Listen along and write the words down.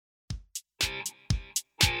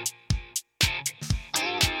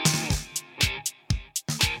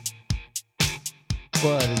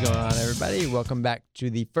What is going on, everybody? Welcome back to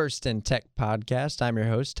the First and Tech podcast. I'm your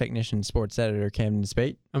host, technician sports editor Camden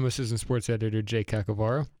Spate. I'm assistant sports editor Jake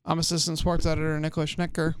Cacavaro. I'm assistant sports editor Nicholas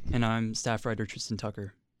Schnecker. And I'm staff writer Tristan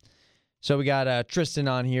Tucker. So we got Tristan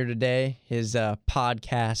on here today, his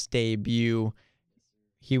podcast debut.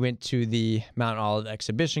 He went to the Mount Olive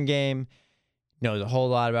exhibition game, knows a whole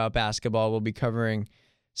lot about basketball. We'll be covering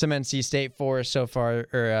some NC State for us so far,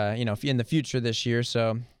 or in the future this year.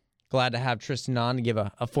 So glad to have Tristan on to give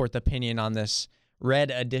a fourth opinion on this Red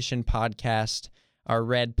Edition podcast. Our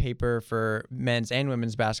red paper for men's and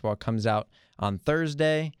women's basketball comes out on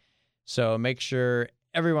Thursday. So make sure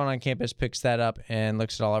everyone on campus picks that up and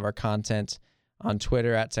looks at all of our content on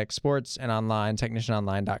Twitter at Tech Sports and online,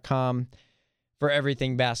 technicianonline.com, for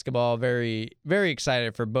everything basketball. Very, very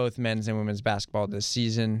excited for both men's and women's basketball this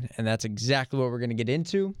season, and that's exactly what we're going to get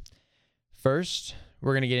into. First,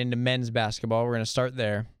 we're going to get into men's basketball. We're going to start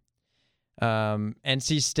there.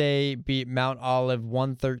 NC State beat Mount Olive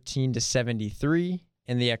 113-73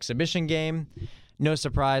 in the exhibition game. No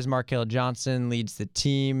surprise, Markel Johnson leads the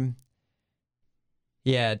team.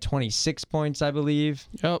 He had 26 points, I believe.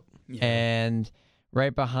 Yep. Yeah. And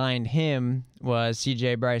right behind him was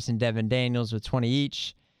CJ Bryce and Devin Daniels with 20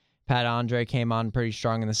 each. Pat Andre came on pretty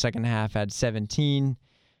strong in the second half, had 17.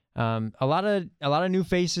 A lot of new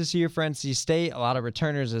faces here for NC State, a lot of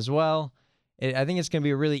returners as well. I think it's going to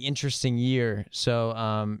be a really interesting year.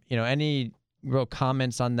 So, any real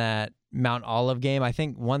comments on that Mount Olive game? I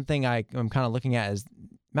think one thing I'm kind of looking at is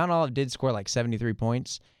Mount Olive did score like 73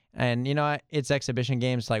 points. And, it's exhibition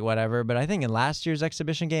games, like whatever. But I think in last year's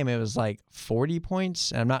exhibition game, it was like 40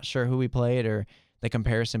 points. And I'm not sure who we played or the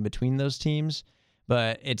comparison between those teams.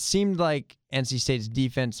 But it seemed like NC State's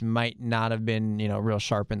defense might not have been, real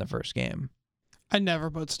sharp in the first game. I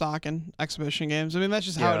never put stock in exhibition games. I mean, that's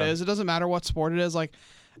just how it is. It doesn't matter what sport it is. Like,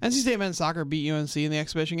 NC State men's soccer beat UNC in the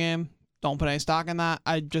exhibition game. Don't put any stock in that.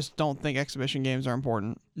 I just don't think exhibition games are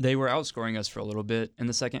important. They were outscoring us for a little bit in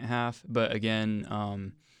the second half, but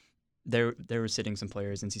again, they were sitting some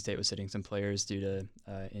players. NC State was sitting some players due to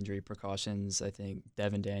injury precautions. I think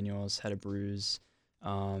Devin Daniels had a bruise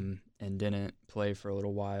and didn't play for a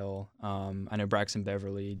little while. I know Braxton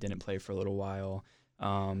Beverly didn't play for a little while.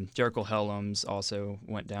 Jericho Helms also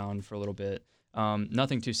went down for a little bit.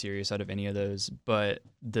 Nothing too serious out of any of those, but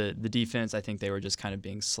the defense, I think they were just kind of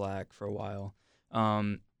being slack for a while.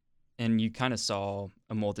 And you kind of saw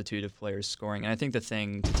a multitude of players scoring. And I think the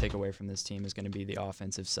thing to take away from this team is going to be the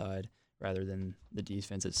offensive side rather than the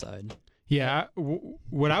defensive side. Yeah,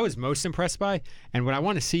 what I was most impressed by and what I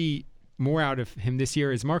want to see more out of him this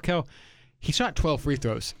year is Markel. He shot 12 free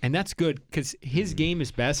throws, and that's good because his game is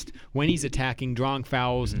best when he's attacking, drawing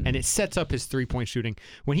fouls, and it sets up his three-point shooting.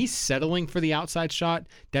 When he's settling for the outside shot,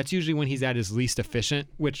 that's usually when he's at his least efficient,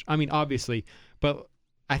 which, I mean, obviously, but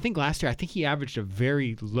I think last year, he averaged a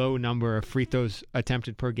very low number of free throws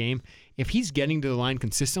attempted per game. If he's getting to the line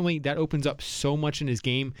consistently, that opens up so much in his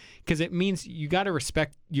game because it means you got to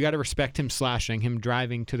respect him slashing, him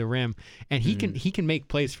driving to the rim, and he can make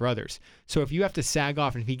plays for others. So if you have to sag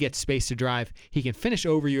off and if he gets space to drive, he can finish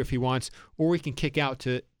over you if he wants, or he can kick out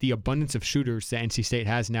to the abundance of shooters that NC State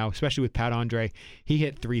has now, especially with Pat Andre. He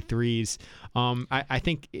hit 3 threes. I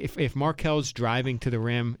think if Markel's driving to the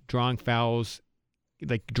rim, drawing fouls,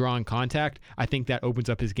 like drawing contact, I think that opens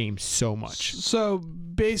up his game so much. So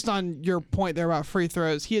based on your point there about free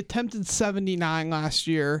throws, he attempted 79 last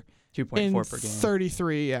year. 2.4 per game.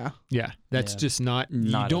 33, yeah. Yeah, that's just not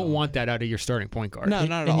you don't want that out of your starting point guard. No,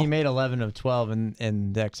 not at all. And he made 11 of 12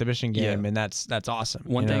 in the exhibition game, and that's awesome.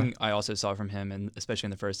 One thing I also saw from him, and especially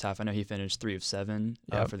in the first half, I know he finished 3 of 7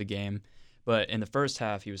 for the game, but in the first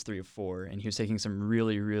half he was 3 of 4, and he was taking some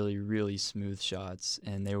really, really, really smooth shots,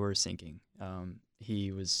 and they were sinking.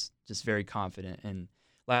 He was just very confident. And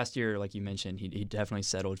last year, like you mentioned, he definitely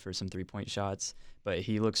settled for some three-point shots, but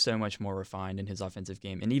he looks so much more refined in his offensive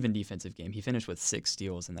game and even defensive game. He finished with 6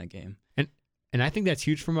 steals in that game. And I think that's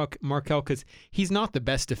huge for Markel because he's not the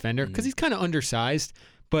best defender because he's kind of undersized,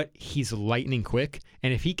 but he's lightning quick.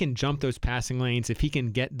 And if he can jump those passing lanes, if he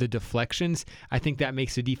can get the deflections, I think that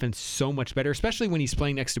makes the defense so much better, especially when he's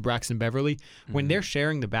playing next to Braxton Beverly. When they're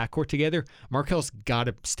sharing the backcourt together, Markel's got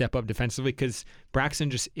to step up defensively because Braxton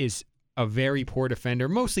just is a very poor defender,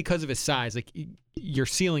 mostly because of his size. Like, your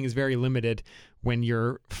ceiling is very limited when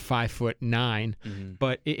you're 5'9".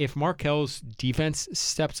 But if Markel's defense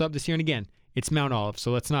steps up this year, and again, it's Mount Olive,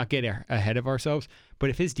 so let's not get ahead of ourselves. But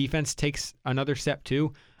if his defense takes another step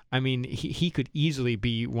too, I mean, he could easily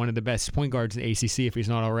be one of the best point guards in the ACC if he's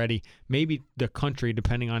not already. Maybe the country,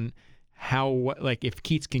 depending on if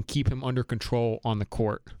Keats can keep him under control on the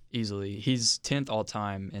court. easily. He's 10th all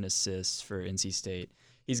time in assists for NC State.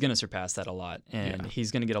 He's going to surpass that a lot, and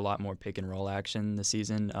he's going to get a lot more pick and roll action this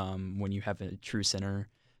season when you have a true center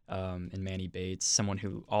in Manny Bates, someone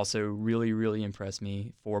who also really, really impressed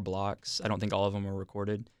me. 4 blocks. I don't think all of them were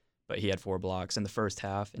recorded, but he had 4 blocks in the first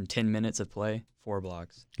half. In 10 minutes of play, 4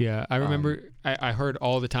 blocks. Yeah, I remember I heard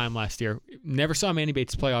all the time last year. Never saw Manny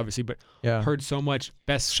Bates play, obviously, but heard so much.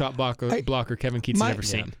 Best shot blocker Kevin Keats has ever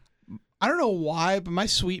seen. I don't know why, but my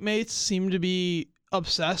suite mates seem to be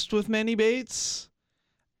obsessed with Manny Bates.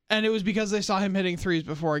 And it was because they saw him hitting threes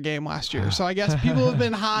before a game last year. So I guess people have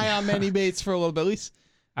been high on Manny Bates for a little bit.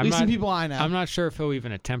 At least some people I know. I'm not sure if he'll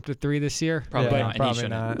even attempt a 3 this year. Probably Yeah, not. probably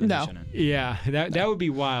not. No. Yeah, that would be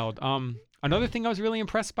wild. Another thing I was really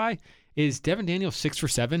impressed is Devin Daniels 6 for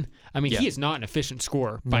 7. I mean, he is not an efficient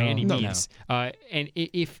scorer by any means. And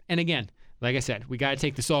again, like I said, we got to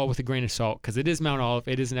take this all with a grain of salt because it is Mount Olive.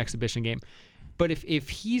 It is an exhibition game. But if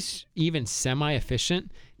he's even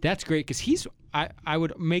semi-efficient, that's great because I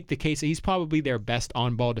would make the case that he's probably their best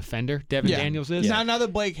on-ball defender. Devin Daniels is. Now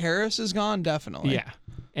that Blake Harris is gone, definitely. Yeah.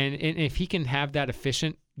 And if he can have that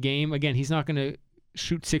efficient game, again, he's not going to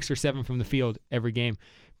shoot 6 or 7 from the field every game.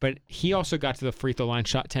 But he also got to the free throw line,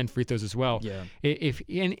 shot 10 free throws as well. Yeah.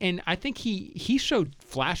 And I think he showed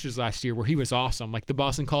flashes last year where he was awesome, like the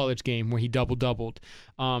Boston College game where he doubled,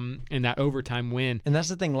 in that overtime win. And that's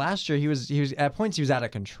the thing. Last year, he was at points he was out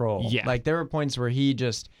of control. Yeah. Like there were points where he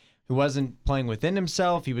wasn't playing within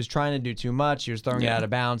himself. He was trying to do too much. He was throwing it out of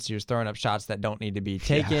bounds. He was throwing up shots that don't need to be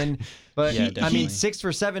taken. But I mean, 6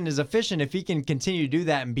 for 7 is efficient. If he can continue to do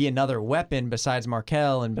that and be another weapon besides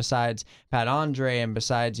Markelle and besides Pat Andre and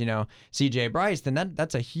besides, CJ Bryce, then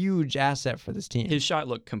that's a huge asset for this team. His shot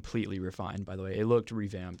looked completely refined, by the way. It looked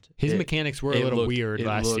revamped. His mechanics were a little weird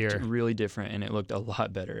last year. It looked really different, and it looked a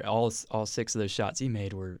lot better. All 6 of those shots he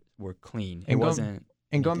made were clean.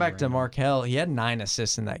 And going back to Markelle, he had 9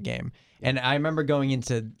 assists in that game. And I remember going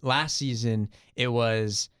into last season, it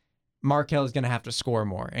was Markelle is going to have to score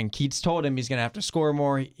more. And Keats told him he's going to have to score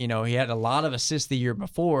more. He had a lot of assists the year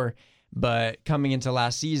before, but coming into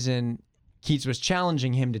last season, Keats was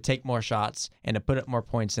challenging him to take more shots and to put up more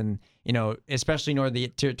points. And, especially toward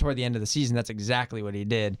the end of the season, that's exactly what he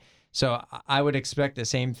did. So I would expect the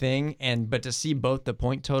same thing. But to see both the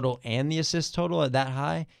point total and the assist total at that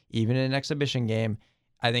high, even in an exhibition game,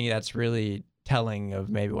 I think that's really telling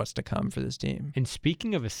of maybe what's to come for this team. And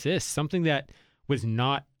speaking of assists, something that was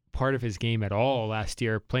not part of his game at all last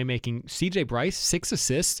year, playmaking, CJ Bryce, 6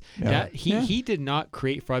 assists. Yeah. He did not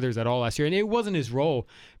create for others at all last year, and it wasn't his role.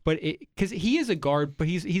 But because he is a guard, but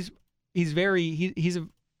he's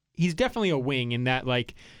definitely a wing in that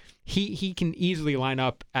like he can easily line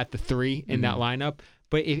up at the 3 in that lineup.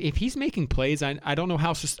 But if he's making plays, I don't know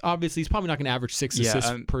how. Obviously, he's probably not going to average 6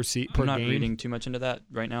 assists per game. I'm not reading too much into that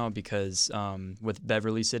right now because with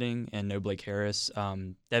Beverly sitting and no Blake Harris,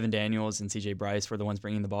 Devin Daniels and CJ Bryce were the ones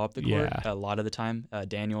bringing the ball up the court a lot of the time.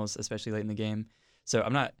 Daniels, especially late in the game. So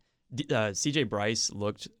I'm not. CJ Bryce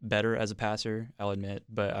looked better as a passer, I'll admit,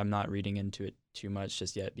 but I'm not reading into it too much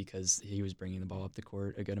just yet because he was bringing the ball up the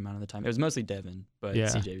court a good amount of the time. It was mostly Devin, but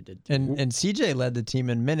CJ did too. And CJ led the team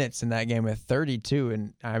in minutes in that game with 32.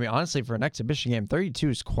 And I mean, honestly, for an exhibition game, 32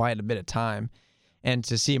 is quite a bit of time. And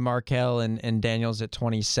to see Markelle and Daniels at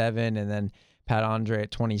 27 and then Pat Andre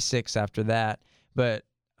at 26 after that. But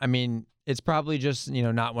I mean, it's probably just,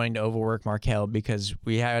 not wanting to overwork Markelle because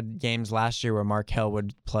we had games last year where Markelle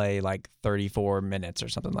would play like 34 minutes or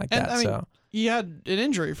something like that. I mean, he had an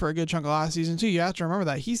injury for a good chunk of last season too. You have to remember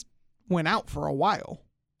that he's went out for a while.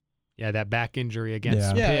 Yeah, that back injury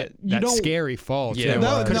against Pitt. Yeah, that scary fall. Yeah, too. Could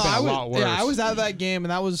have been a lot worse. Yeah, I was at that game,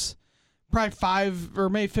 and that was probably 5 or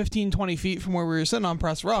maybe 15, 20 feet from where we were sitting on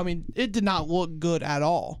press row. I mean, it did not look good at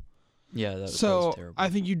all. Yeah, that was terrible. I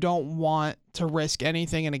think you don't want to risk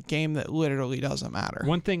anything in a game that literally doesn't matter.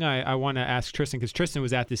 One thing I want to ask Tristan, because Tristan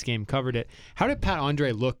was at this game, covered it. How did Pat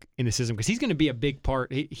Andre look in the system? Because he's going to be a big part.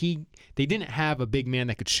 They didn't have a big man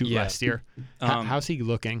that could shoot last year. How's he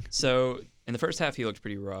looking? So in the first half, he looked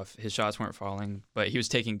pretty rough. His shots weren't falling, but he was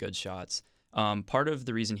taking good shots. Part of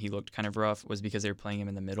the reason he looked kind of rough was because they were playing him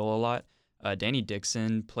in the middle a lot. Danny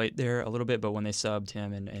Dixon played there a little bit, but when they subbed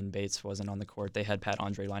him and Bates wasn't on the court, they had Pat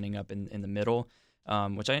Andre lining up in the middle,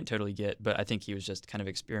 which I didn't totally get, but I think he was just kind of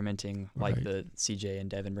experimenting like the CJ and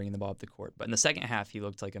Devin bringing the ball up the court. But in the second half, he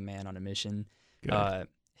looked like a man on a mission.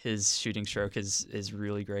 His shooting stroke is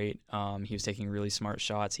really great. He was taking really smart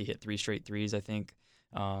shots. He hit 3 straight threes, I think.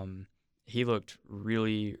 He looked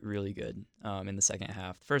really, really good in the second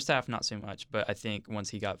half. First half, not so much, but I think once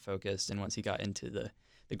he got focused and once he got into the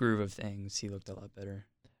groove of things, he looked a lot better.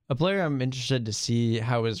 A player I'm interested to see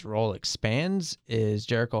how his role expands is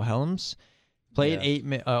Jericho Helms.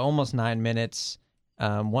 Played almost 9 minutes,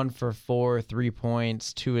 1 for 4, 3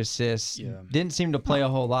 points, 2 assists. Yeah. Didn't seem to play a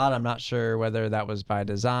whole lot. I'm not sure whether that was by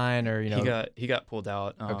design or He got pulled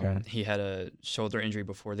out. Okay. He had a shoulder injury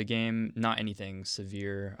before the game, not anything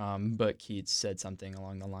severe. But Keats said something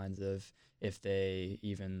along the lines of if they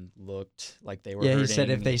even looked like they were hurting. He said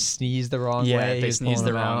if they sneezed the wrong way, if they sneezed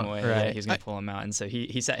the wrong way, right. he was going to pull him out. And so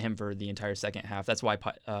he sat him for the entire second half. That's why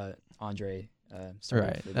Andre started.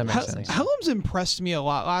 Right, For that the makes second sense. half. Helms impressed me a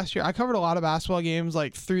lot last year. I covered a lot of basketball games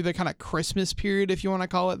like through the kind of Christmas period, if you want to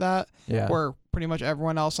call it that, Yeah. where pretty much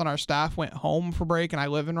everyone else on our staff went home for break, and I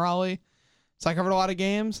live in Raleigh. So I covered a lot of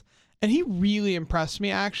games, and he really impressed me,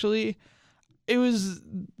 actually. It was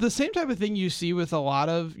the same type of thing you see with a lot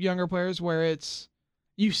of younger players where it's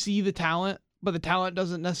you see the talent, but the talent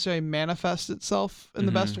doesn't necessarily manifest itself in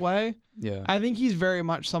the best way. Yeah. I think he's very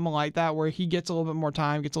much someone like that where he gets a little bit more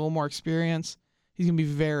time, gets a little more experience. He's going to be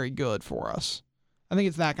very good for us. I think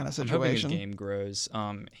it's that kind of I'm hoping his situation. game grows.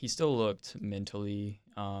 He still looked mentally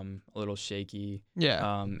a little shaky.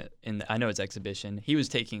 Yeah. I know it's exhibition. He was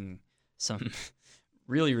taking some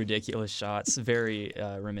really ridiculous shots, very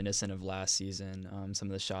reminiscent of last season. Some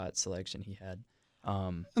of the shot selection he had.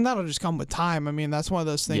 And that'll just come with time. I mean, that's one of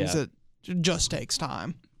those things Yeah. that just takes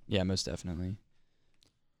time. Yeah, most definitely.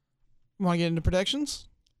 Want to get into predictions?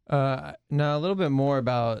 No, a little bit more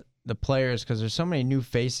about the players because there's so many new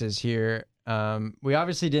faces here. We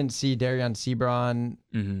obviously didn't see Darian Sebron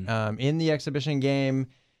in the exhibition game.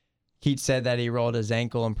 Keats said that he rolled his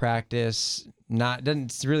ankle in practice.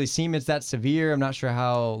 Doesn't really seem it's that severe. I'm not sure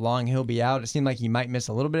how long he'll be out. It seemed like he might miss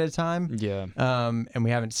a little bit of time. Yeah. And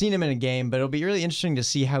we haven't seen him in a game, but it'll be really interesting to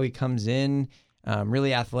see how he comes in.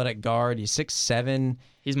 Really athletic guard. He's 6'7".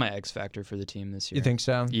 He's my X factor for the team this year. You think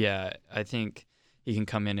so? Yeah, I think he can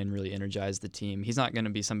come in and really energize the team. He's not going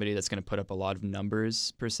to be somebody that's going to put up a lot of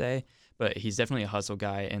numbers per se, but he's definitely a hustle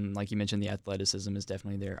guy. And like you mentioned, the athleticism is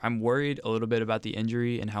definitely there. I'm worried a little bit about the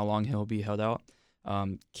injury and how long he'll be held out.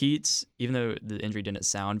 Keats, even though the injury didn't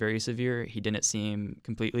sound very severe, he didn't seem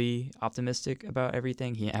completely optimistic about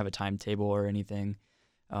everything. He didn't have a timetable or anything.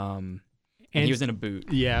 And he was in a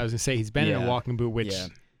boot. Yeah, I was going to say he's been in a Yeah. walking boot, which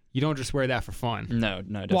you don't just wear that for fun. No,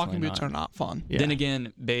 definitely Walking boots not. are not fun. Yeah. Then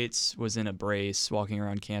again, Bates was in a brace walking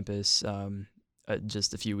around campus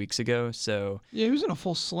just a few weeks ago. So Yeah, he was in a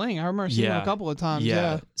full sling. I remember seeing him a couple of times.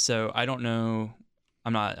 Yeah. So I don't know.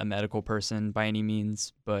 I'm not a medical person by any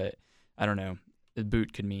means, but I don't know. The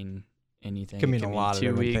boot could mean anything. Could It mean a lot of 2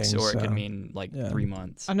 different weeks, things, or it so. could mean like 3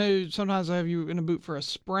 months. I know sometimes I have you in a boot for a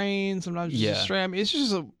sprain, sometimes just a Yeah. strain. I mean, it's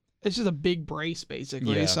just a big brace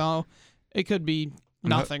basically. Yeah. So it could be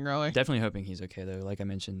nothing really. Definitely hoping he's okay though. Like I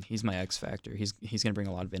mentioned, he's my X factor. He's gonna bring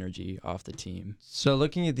a lot of energy off the team. So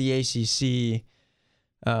looking at the ACC,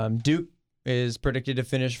 Duke is predicted to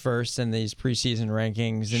finish first in these preseason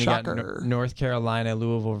rankings. Then you got Shocker. North Carolina,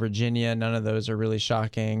 Louisville, Virginia. None of those are really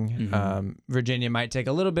shocking. Mhm. Virginia might take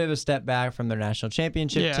a little bit of a step back from their national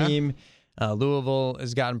championship Yeah. team. Louisville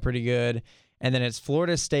has gotten pretty good. And then it's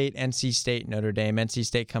Florida State, NC State, Notre Dame. NC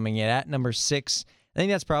State coming in at number 6. I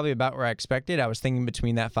think that's probably about where I expected. I was thinking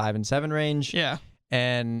between that 5 and 7 range. Yeah.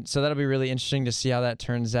 And so that'll be really interesting to see how that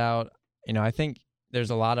turns out. You know, I think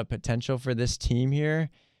there's a lot of potential for this team here.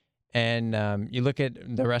 And you look at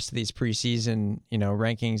the rest of these preseason,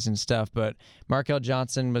 rankings and stuff, but Markel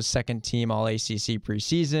Johnson was second team all ACC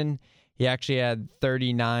preseason. He actually had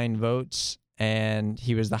 39 votes, and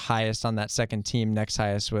he was the highest on that second team. Next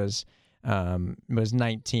highest was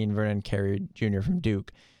 19, Vernon Carey Jr. from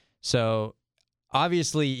Duke. So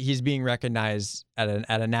obviously he's being recognized at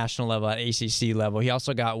a national level, at ACC level. He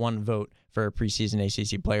also got 1 vote for preseason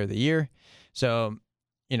ACC Player of the Year. So,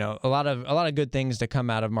 a lot of good things to come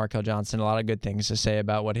out of Markel Johnson, a lot of good things to say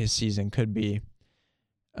about what his season could be.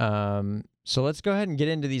 So let's go ahead and get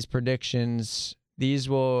into these predictions. These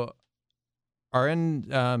are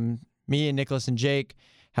in me and Nicholas and Jake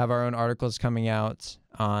have our own articles coming out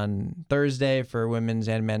on Thursday for women's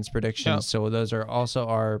and men's predictions. Yep. So those are also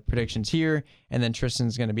our predictions here. And then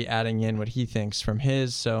Tristan's going to be adding in what he thinks from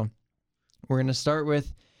his. So we're going to start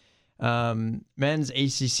with men's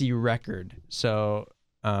ACC record. So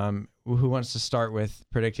who wants to start with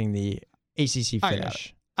predicting the ACC I got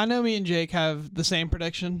finish? I know me and Jake have the same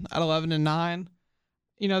prediction at 11-9.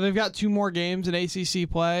 They've got 2 more games in ACC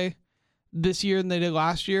play this year than they did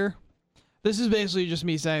last year. This is basically just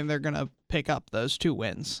me saying they're going to pick up those 2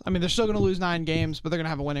 wins. I mean, they're still going to lose 9 games, but they're going to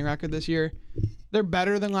have a winning record this year. They're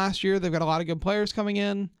better than last year. They've got a lot of good players coming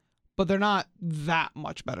in, but they're not that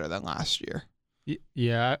much better than last year.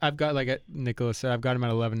 Yeah, I've got, like Nicholas said, I've got him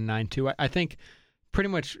at 11-9 too. I think pretty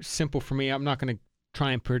much simple for me. I'm not going to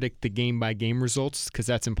try and predict the game-by-game results because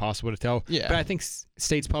that's impossible to tell. Yeah. But I think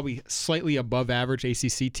State's probably slightly above average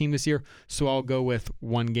ACC team this year, so I'll go with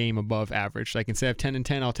one game above average. Like instead of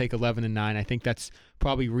 10-10, I'll take 11-9. I think that's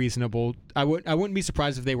probably reasonable. I wouldn't be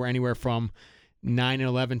surprised if they were anywhere from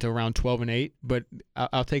 9-11 to around 12-8, but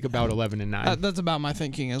I'll take about 11-9. That's about my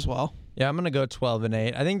thinking as well. Yeah, I'm gonna go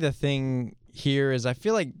 12-8. I think the thing here is I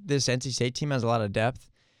feel like this NC State team has a lot of depth.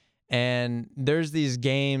 And there's these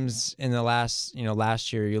games in the last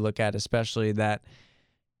year you look at especially that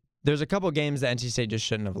there's a couple games that NC State just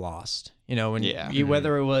shouldn't have lost. When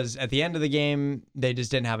whether it was at the end of the game they just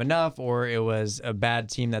didn't have enough, or it was a bad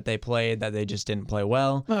team that they played that they just didn't play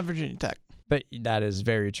well. Virginia Tech. But that is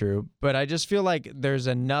very true. But I just feel like there's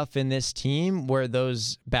enough in this team where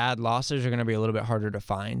those bad losses are going to be a little bit harder to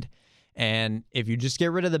find. And if you just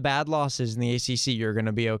get rid of the bad losses in the ACC, you're going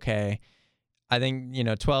to be okay. I think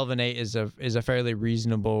 12-8 is a fairly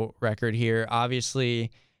reasonable record here. Obviously,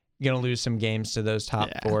 you're gonna lose some games to those top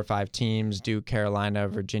 4 or 5 teams: Duke, Carolina,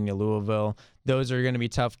 Virginia, Louisville. Those are gonna be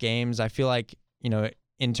tough games. I feel like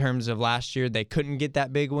in terms of last year, they couldn't get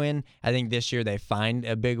that big win. I think this year they find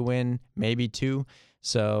a big win, maybe 2.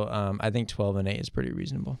 So I think 12-8 is pretty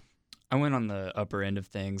reasonable. I went on the upper end of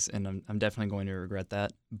things, and I'm definitely going to regret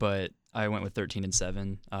that. But I went with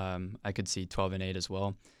 13-7. I could see 12-8 as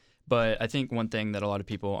well. But I think one thing that a lot of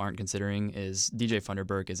people aren't considering is DJ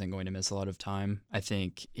Funderburk isn't going to miss a lot of time. I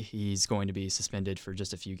think he's going to be suspended for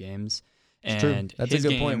just a few games. It's true. That's a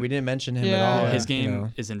good point. We didn't mention him at all. His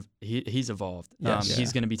game he's evolved. Yes.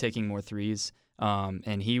 He's going to be taking more threes,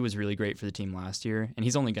 and he was really great for the team last year, and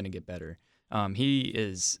he's only going to get better. He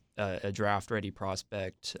is a draft-ready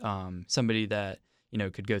prospect, somebody that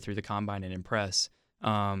could go through the combine and impress.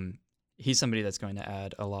 He's somebody that's going to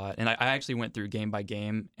add a lot. And I actually went through game by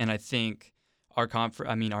game, and I think our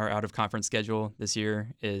out-of-conference schedule this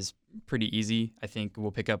year is pretty easy. I think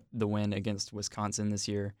we'll pick up the win against Wisconsin this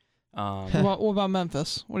year. What about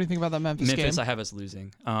Memphis? What do you think about that Memphis game? Memphis, I have us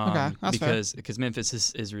losing. Okay, that's fair. Because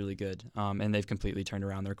Memphis is really good, and they've completely turned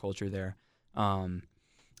around their culture there.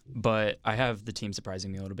 But I have the team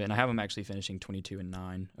surprising me a little bit, and I have them actually finishing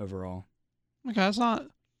 22-9 overall. Okay, that's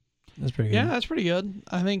pretty good. Yeah, that's pretty good.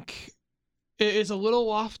 I think it's a little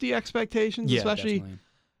lofty expectations, especially.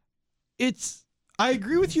 Definitely. I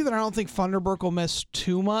agree with you that I don't think Funderburk will miss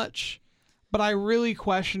too much, but I really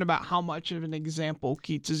question about how much of an example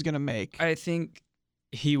Keats is going to make. I think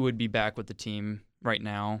he would be back with the team right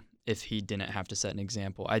now if he didn't have to set an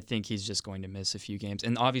example. I think he's just going to miss a few games.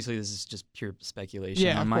 And obviously this is just pure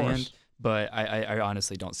speculation on my end, but I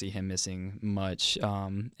honestly don't see him missing much.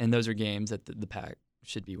 And those are games that the Pac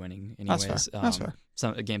should be winning anyways. That's fair.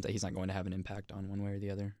 Some games that he's not going to have an impact on one way or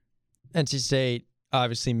the other. NC State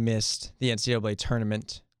obviously missed the NCAA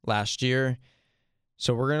tournament last year.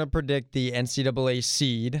 So we're going to predict the NCAA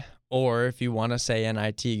seed, or if you want to say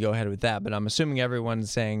NIT, go ahead with that. But I'm assuming everyone's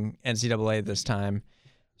saying NCAA this time.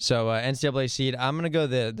 So NCAA seed, I'm going to go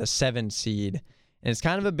the 7 seed. And it's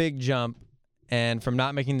kind of a big jump and from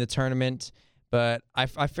not making the tournament, but I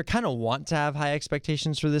kind of want to have high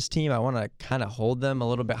expectations for this team. I want to kind of hold them a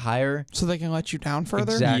little bit higher. So they can let you down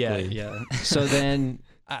further? Exactly. Yeah. So then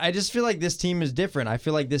I just feel like this team is different. I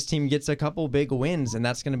feel like this team gets a couple big wins, and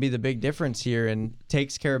that's going to be the big difference here, and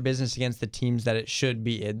takes care of business against the teams that it should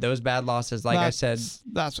be. Those bad losses, I said.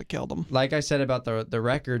 That's what killed them. Like I said about the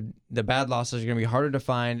record, the bad losses are going to be harder to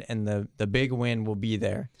find, and the big win will be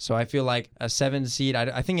there. So I feel like a 7 seed,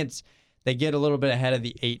 I think they get a little bit ahead of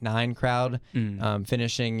the 8-9 crowd,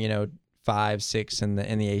 finishing 5, 6 in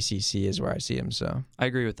the ACC is where I see them. So I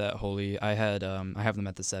agree with that wholly. I have them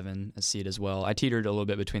at the 7 seed as well. I teetered a little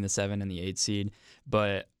bit between the 7 and the 8 seed,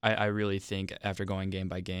 but I really think after going game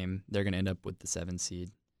by game, they're going to end up with the 7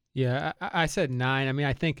 seed. Yeah, I said 9. I mean,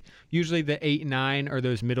 I think usually the 8 and 9 are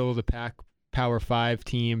those middle of the pack Power 5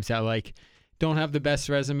 teams that don't have the best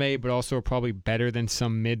resume, but also are probably better than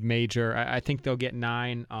some mid-major. I think they'll get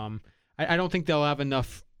 9. I don't think they'll have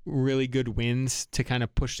enough really good wins to kind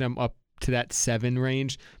of push them up to that 7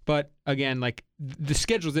 range. But again, the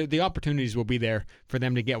schedules, the opportunities will be there for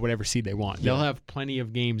them to get whatever seed they want. Yeah. They'll have plenty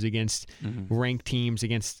of games against ranked teams,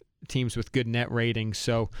 against teams with good net ratings.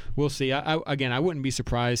 So we'll see. I wouldn't be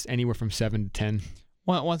surprised anywhere from 7 to 10.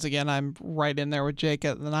 Once again, I'm right in there with Jake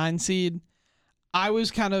at the 9 seed. I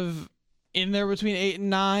was kind of in there between 8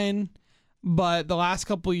 and 9, but the last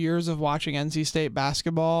couple of years of watching NC State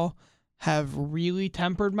basketball have really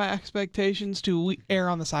tempered my expectations to err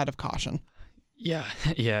on the side of caution.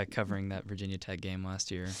 Yeah, covering that Virginia Tech game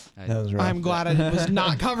last year. That was rough. I'm glad I was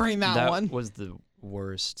not covering that one. That was the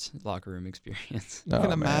worst locker room experience. I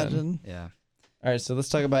can imagine. Yeah. All right, so let's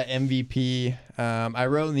talk about MVP. I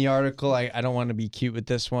wrote in the article, I don't want to be cute with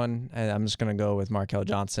this one. I'm just going to go with Markel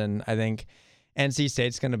Johnson. I think NC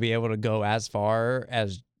State's going to be able to go as far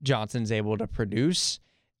as Johnson's able to produce.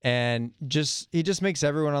 And he just makes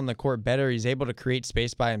everyone on the court better. He's able to create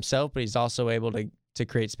space by himself, but he's also able to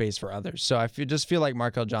create space for others. So I just feel like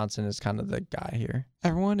Markel Johnson is kind of the guy here.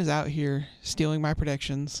 Everyone is out here stealing my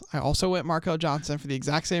predictions. I also went Markel Johnson for the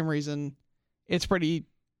exact same reason.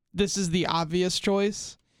 This is the obvious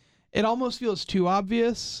choice. It almost feels too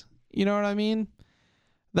obvious. You know what I mean?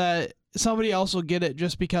 That somebody else will get it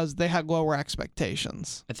just because they had lower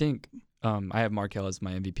expectations. I think I have Markel as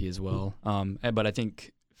my MVP as well. But I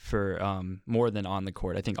think for more than on the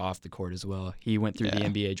court, I think off the court as well. He went through the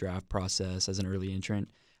NBA draft process as an early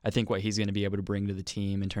entrant. I think what he's going to be able to bring to the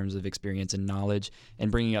team in terms of experience and knowledge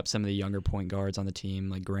and bringing up some of the younger point guards on the team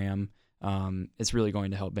like Graham, it's really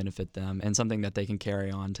going to help benefit them and something that they can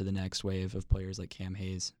carry on to the next wave of players like Cam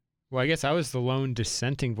Hayes. Well, I guess I was the lone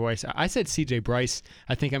dissenting voice. I said CJ Bryce.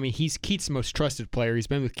 He's Keats' most trusted player. He's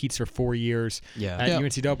been with Keats for 4 years at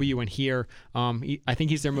UNCW and here. I think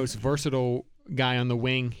he's their most versatile guy on the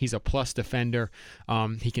wing. He's a plus defender.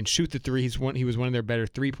 He can shoot the three. He was one of their better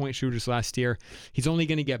three-point shooters last year. He's only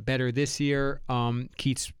going to get better this year.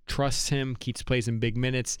 Keats trusts him. Keats plays in big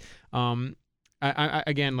minutes. I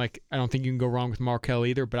don't think you can go wrong with Markel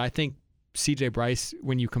either, but I think CJ Bryce,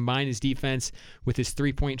 when you combine his defense with his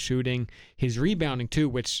three-point shooting, his rebounding too,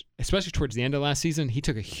 which especially towards the end of last season, he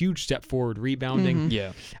took a huge step forward rebounding.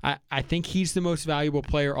 Mm-hmm. Yeah, I think he's the most valuable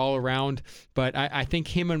player all around, but I think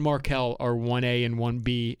him and Markel are 1A and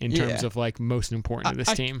 1B in terms of like most important to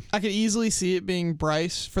this team. I could easily see it being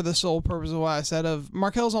Bryce for the sole purpose of what I said of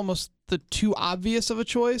Markel's almost the too obvious of a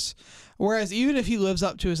choice, whereas even if he lives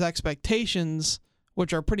up to his expectations,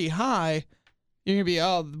 which are pretty high, you're going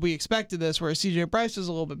to be, we expected this, whereas CJ Bryce is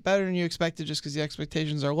a little bit better than you expected just because the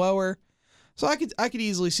expectations are lower. So I could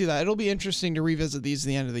easily see that. It'll be interesting to revisit these at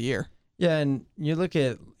the end of the year. Yeah, and you look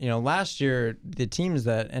at, last year, the teams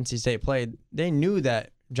that NC State played, they knew that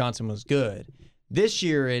Johnson was good. This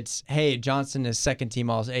year, it's, hey, Johnson is second team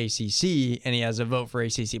All-ACC, and he has a vote for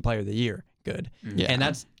ACC Player of the Year. Good. Yeah. And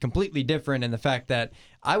that's completely different in the fact that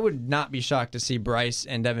I would not be shocked to see Bryce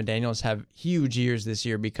and Devin Daniels have huge years this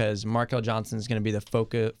year because Markel Johnson is going to be the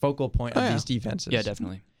focal point of these defenses. Yeah,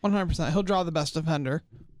 definitely. 100%. He'll draw the best defender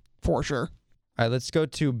for sure. All right, let's go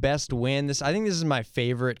to best win. I think this is my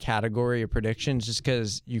favorite category of predictions just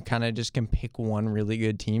because you kind of just can pick one really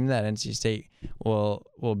good team that NC State will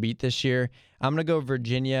beat this year. I'm going to go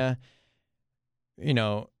Virginia.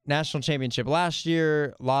 National championship last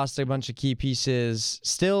year, lost a bunch of key pieces.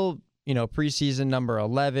 Still, preseason number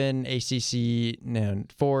 11,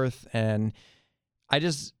 ACC fourth, and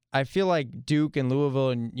I feel like Duke and Louisville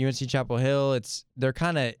and UNC Chapel Hill, they're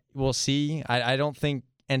kind of, we'll see. I don't think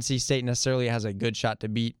NC State necessarily has a good shot to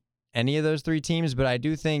beat any of those three teams, but I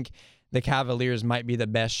do think the Cavaliers might be the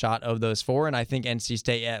best shot of those four, and I think NC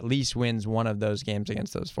State at least wins one of those games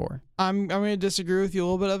against those four. I'm going to disagree with you a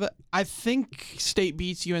little bit of it. I think State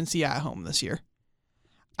beats UNC at home this year.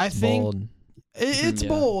 I think bold. It's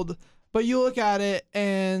bold, but you look at it,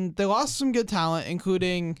 and they lost some good talent,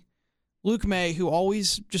 including Luke May, who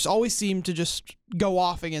always seemed to just go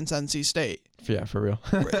off against NC State. Yeah, for real.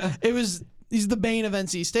 He's the bane of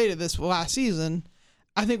NC State at this last season.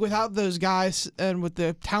 I think without those guys and with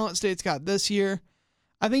the talent State's got this year,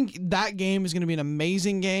 I think that game is going to be an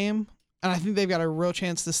amazing game, and I think they've got a real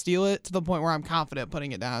chance to steal it to the point where I'm confident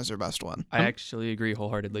putting it down as their best one. I actually agree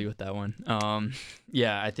wholeheartedly with that one.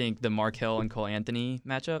 I think the Markel and Cole Anthony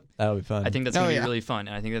matchup, that'll be fun. I think that's going to be really fun,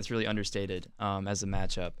 and I think that's really understated as a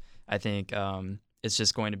matchup. I think it's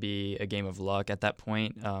just going to be a game of luck at that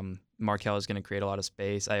point. Markel is going to create a lot of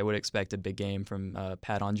space. I would expect a big game from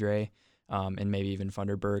Pat Andre. And maybe even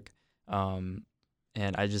Funderburk. And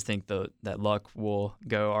I just think that luck will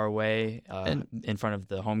go our way in front of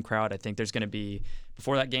the home crowd. I think there's going to be,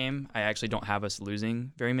 before that game, I actually don't have us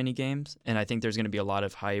losing very many games. And I think there's going to be a lot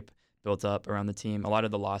of hype built up around the team. A lot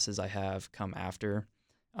of the losses I have come after.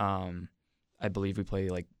 I believe we play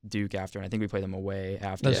like Duke after, and I think we play them away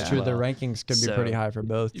after. That's true. The rankings could be pretty high for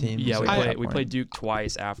both teams. Yeah, we play Duke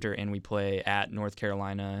twice after, and we play at North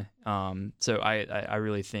Carolina. So I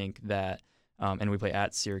really think that, and we play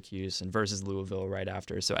at Syracuse and versus Louisville right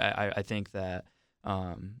after. So I think that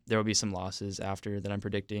there will be some losses after that I'm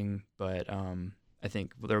predicting, but I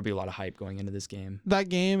think there will be a lot of hype going into this game. That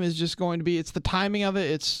game is just going to be, it's the timing of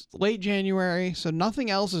it. It's late January, so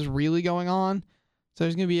nothing else is really going on. So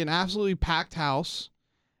there's going to be an absolutely packed house.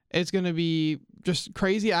 It's going to be just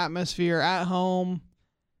crazy atmosphere at home.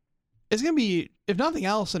 It's going to be, if nothing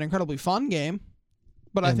else, an incredibly fun game.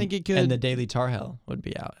 but I think it could. And the Daily Tar Heel would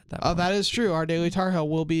be out at that point. That is true. Our Daily Tar Heel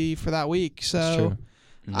will be for that week. That's So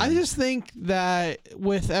true. I just think that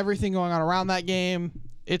with everything going on around that game,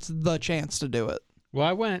 it's the chance to do it. Well,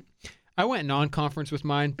 I went non-conference with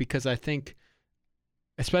mine because I think,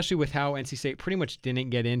 especially with how NC State pretty much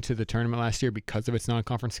didn't get into the tournament last year because of its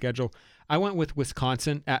non-conference schedule, I went with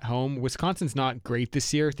Wisconsin at home. Wisconsin's not great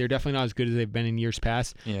this year. They're definitely not as good as they've been in years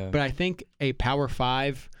past. Yeah. But I think a Power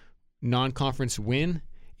 5 non-conference win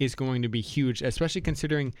is going to be huge, especially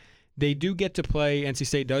considering they do get to play, NC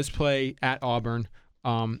State does play at Auburn.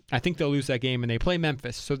 I think they'll lose that game, and they play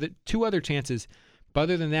Memphis. So the two other chances. But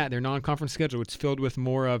other than that, their non-conference schedule, it's filled with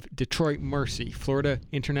more of Detroit Mercy, Florida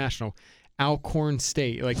International, Alcorn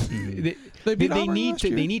State. Like They they beat Auburn need last to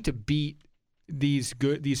year? they need to beat these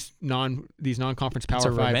non-conference It's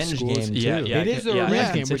Power a 5 revenge schools. game, too. Yeah, It is a yeah, revenge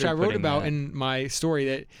I game, which I considered wrote putting about that. in my story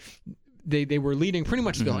that they were leading pretty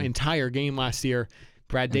much the entire game last year.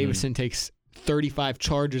 Brad Davison takes 35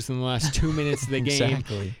 charges in the last 2 minutes of the game.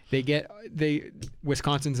 Exactly.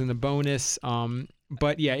 Wisconsin's in the bonus.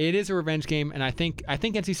 But yeah, it is a revenge game, and I think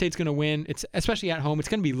NC State's going to win. It's especially at home. It's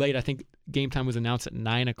going to be late. I think game time was announced at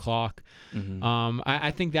 9:00.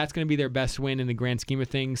 I think that's going to be their best win in the grand scheme of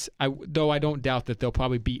things. Though I don't doubt that they'll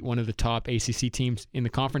probably beat one of the top ACC teams in the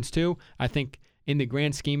conference too. I think in the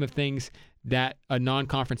grand scheme of things, that a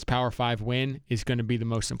non-conference Power 5 win is going to be the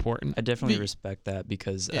most important. I definitely respect that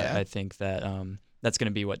because Yeah. I think that that's going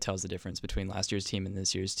to be what tells the difference between last year's team and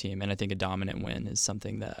this year's team. And I think a dominant win is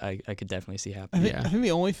something that I could definitely see I happen. think, I think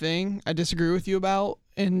the only thing I disagree with you about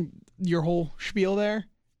in your whole spiel there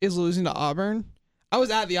is losing to Auburn. I was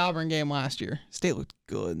at the Auburn game last year. State looked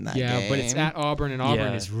good in that game. Yeah, but it's at Auburn, and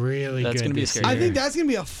Auburn Yeah. is really That's good. gonna be a this scary I year. think that's going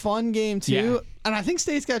to be a fun game, too. Yeah. And I think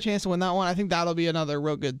State's got a chance to win that one. I think that'll be another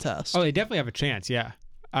real good test. Oh, they definitely have a chance. Yeah,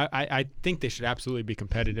 I think they should absolutely be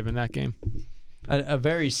competitive in that game. A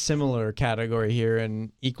very similar category here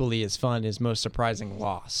and equally as fun is most surprising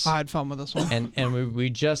loss. I had fun with this one. And we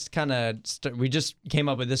just kind of we just came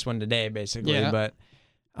up with this one today basically, Yeah. but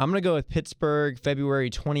I'm going to go with Pittsburgh, February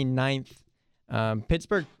 29th.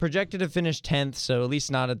 Pittsburgh projected to finish 10th, so at least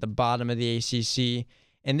not at the bottom of the ACC.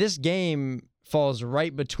 And this game falls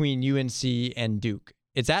right between UNC and Duke.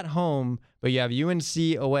 It's at home, but you have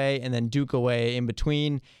UNC away and then Duke away in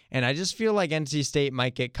between. And I just feel like NC State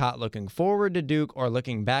might get caught looking forward to Duke or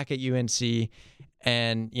looking back at UNC.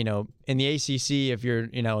 And, in the ACC, if you're,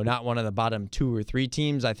 not one of the bottom 2 or 3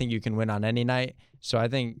 teams, I think you can win on any night. So I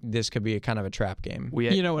think this could be a kind of a trap game.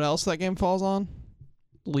 You know what else that game falls on?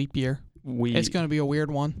 Leap year. It's going to be a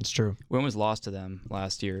weird one. It's true. We almost lost to them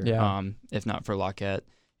last year. Yeah. If not for Lockett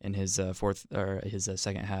and his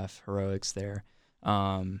second half heroics there.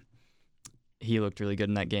 He looked really good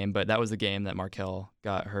in that game, but that was the game that Markell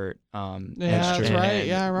got hurt. That's right.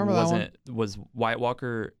 Yeah, I remember that one. Was White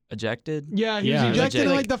Walker ejected? Yeah, he Yeah, was ejected in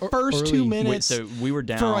like the first 2 early. minutes So we were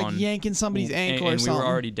down for like yanking somebody's ankle or and something. we were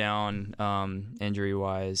already down injury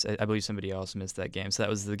wise. I believe somebody else missed that game, so that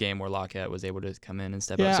was the game where Lockett was able to come in and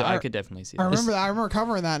step Yeah, up. So I could definitely see that. I remember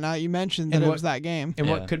covering that night. You mentioned that And it what- was that game. And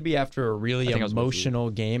Yeah. what could be after a really I think I was with you.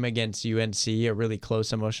 emotional game against UNC, a really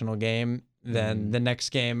close emotional game, then the next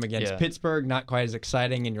game against Yeah. Pittsburgh, not quite as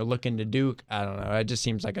exciting, and you're looking to Duke. I don't know. It just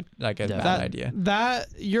seems like a bad idea. That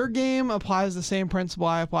your game applies the same principle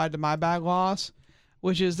I applied to my bag loss,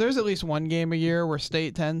 which is there's at least one game a year where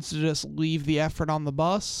State tends to just leave the effort on the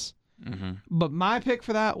bus. Mm-hmm. But my pick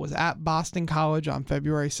for that was at Boston College on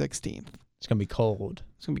February 16th. It's gonna be cold.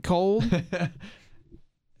 It's gonna be cold. It's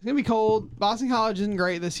gonna be cold. Boston College isn't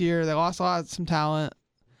great this year. They lost some talent,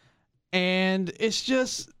 and it's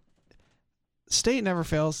just State never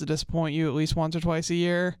fails to disappoint you at least once or twice a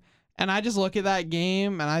year. And I just look at that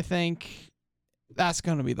game and I think that's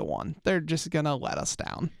gonna be the one. They're just gonna let us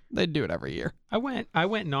down. They do it every year. I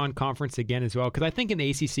went non-conference again as well because I think in the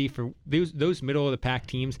ACC for those middle of the pack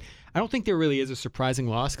teams, I don't think there really is a surprising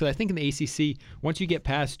loss because I think in the ACC once you get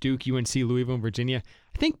past Duke, UNC, Louisville, and Virginia,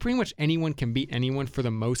 I think pretty much anyone can beat anyone for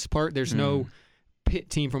the most part. There's no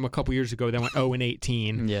Pitt team from a couple years ago that went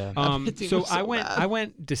 0-18. Yeah. Pitt team So was so bad. I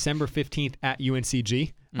went December 15th at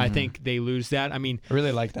UNCG. I think they lose that. I mean, I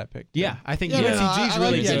really like that pick. yeah, I think Yeah, no, UNCG is I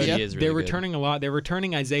really like the good. idea. He is really They're good. returning a lot. They're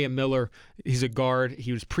returning Isaiah Miller. He's a guard.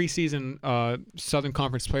 He was preseason Southern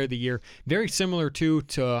Conference Player of the Year. Very similar to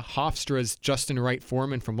Hofstra's Justin Wright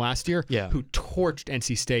Foreman from last year, who torched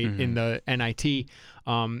NC State in the NIT.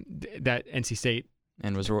 That NC State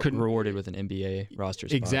And was rewarded with an NBA roster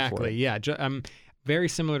spot. exactly. For it. Yeah, very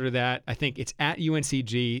similar to that. I think it's at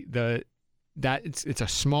UNCG. that it's a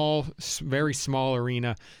small, very small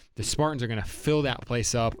arena. The Spartans are going to fill that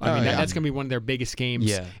place up. I mean, that's going to be one of their biggest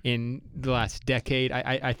games in the last decade.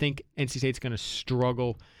 I think NC State's going to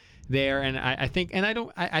struggle there, and I think it's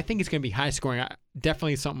going to be high scoring.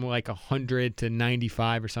 Definitely something like 100 to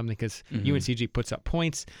 95 or something, because UNCG puts up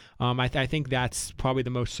points. I think that's probably the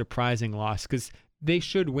most surprising loss, because they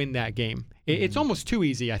should win that game. It's almost too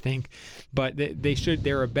easy, I think, but they should.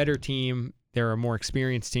 They're a better team. They're a more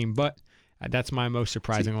experienced team, but that's my most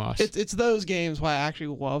surprising loss. It's those games why I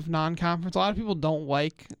actually love non-conference. A lot of people don't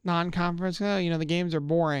like non-conference. The games are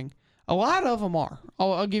boring. A lot of them are.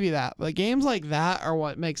 I'll give you that. But games like that are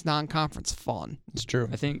what makes non-conference fun. It's true.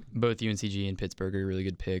 I think both UNCG and Pittsburgh are really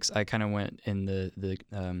good picks. I kind of went in the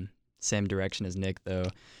same direction as Nick, though.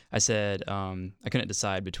 I said I couldn't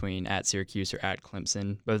decide between at Syracuse or at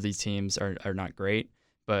Clemson. Both of these teams are not great,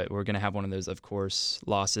 but we're going to have one of those, of course,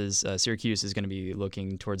 losses. Syracuse is going to be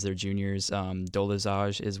looking towards their juniors.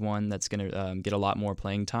 Dolezaj is one that's going to get a lot more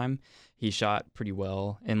playing time. He shot pretty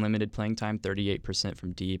well in limited playing time, 38%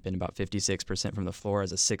 from deep and about 56% from the floor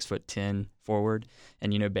as a 6'10" forward.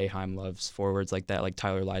 And Boeheim loves forwards like that, like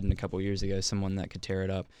Tyler Lydon a couple years ago, someone that could tear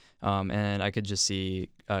it up. And I could just see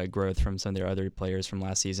growth from some of their other players from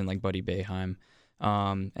last season, like Buddy Boeheim.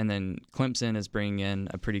 And then Clemson is bringing in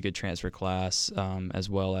a pretty good transfer class,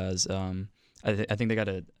 as well as I think they got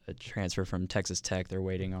a transfer from Texas Tech. They're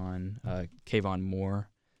waiting on Kayvon Moore.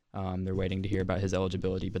 They're waiting to hear about his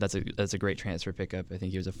eligibility, but that's a great transfer pickup. I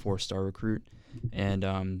think he was a 4-star recruit, and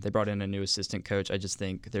they brought in a new assistant coach. I just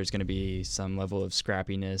think there's going to be some level of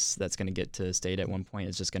scrappiness that's going to get to State at one point.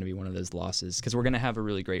 It's just going to be one of those losses, because we're going to have a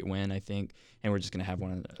really great win, I think, and we're just going to have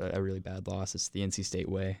a really bad loss. It's the NC State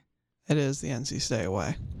way. It is the NC State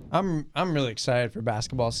way. I'm really excited for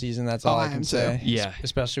basketball season. That's all I can say. Yeah,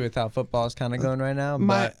 especially with how football is kind of going right now.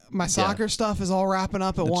 My soccer stuff is all wrapping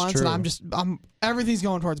up at once, true. and everything's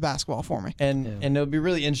going towards basketball for me. And it'll be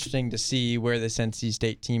really interesting to see where this NC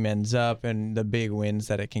State team ends up and the big wins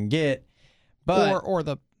that it can get. But or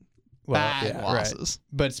the bad losses.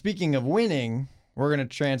 Right. But speaking of winning, we're going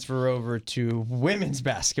to transfer over to women's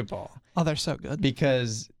basketball. Oh, they're so good.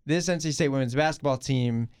 Because this NC State women's basketball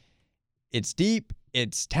team, it's deep,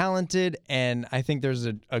 it's talented, and I think there's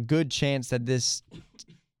a good chance that this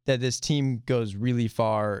team goes really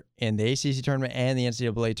far in the ACC tournament and the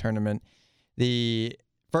NCAA tournament. The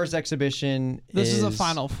first exhibition This is a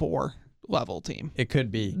Final Four level team. It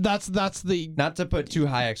could be. That's the not to put too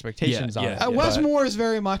high expectations on it. Westmore is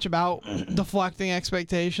very much about deflecting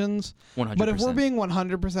expectations. 100%. But if we're being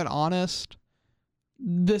 100% honest,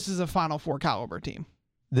 this is a Final Four caliber team.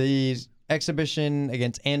 The exhibition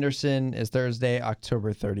against Anderson is Thursday,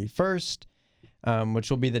 October 31st, which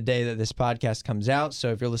will be the day that this podcast comes out.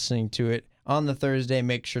 So if you're listening to it on the Thursday,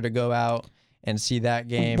 make sure to go out and see that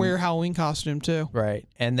game. Wear Halloween costume too. Right.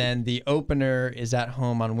 And then the opener is at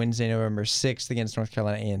home on Wednesday, November 6th against North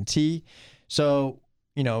Carolina A&T. So,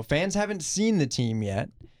 fans haven't seen the team yet,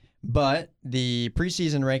 but the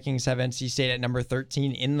preseason rankings have NC State at number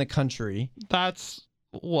 13 in the country. That's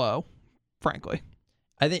low, frankly.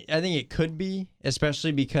 I think it could be,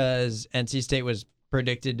 especially because NC State was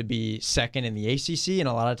predicted to be second in the ACC, and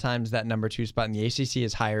a lot of times that number 2 spot in the ACC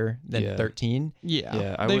is higher than 13.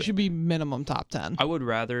 Yeah, they should be minimum top 10. I would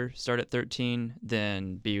rather start at 13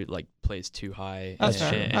 than be placed too high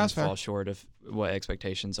and fall short of what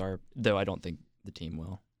expectations are. Though I don't think the team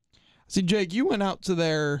will. See, Jake, you went out to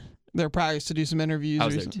their practice to do some interviews. I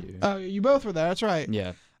was there too. Oh, you both were there. That's right.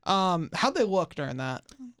 Yeah. How'd they look during that?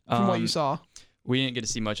 From what you saw. We didn't get to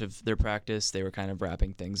see much of their practice. They were kind of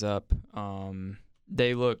wrapping things up.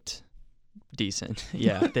 They looked decent.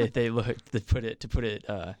 Yeah, they looked. To put it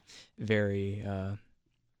very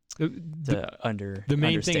the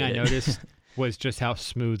main thing I noticed was just how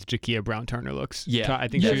smooth Jakia Brown-Turner looks. Yeah, I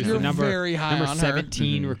think she was the number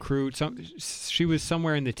 17 her. recruit. She was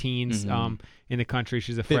somewhere in the teens in the country.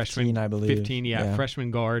 She's a 15, freshman, I believe. 15, freshman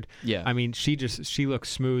guard. Yeah, I mean, she looks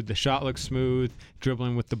smooth. The shot looks smooth.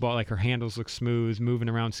 Dribbling with the ball, like her handles look smooth. Moving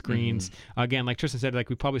around screens. Again, like Tristan said, like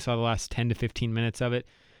we probably saw the last 10 to 15 minutes of it,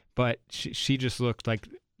 but she just looked like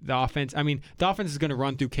the offense. I mean, the offense is going to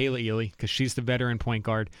run through Kayla Ely because she's the veteran point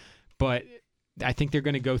guard, but I think they're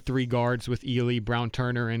going to go 3 guards with Ely,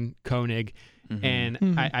 Brown-Turner, and Koenig.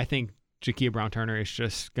 And I think Jakia Brown-Turner is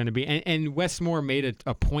just going to be... And Westmore made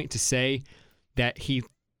a point to say that he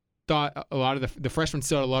thought a lot of the freshmen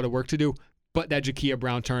still had a lot of work to do, but that Jakia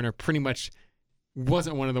Brown-Turner pretty much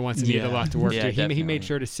wasn't one of the ones that needed a lot to work to. He made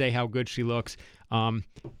sure to say how good she looks.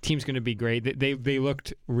 Team's going to be great. They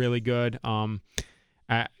looked really good.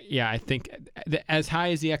 I think as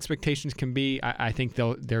high as the expectations can be, I think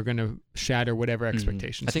they're going to shatter whatever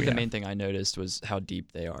expectations. I think we the have. main thing I noticed was how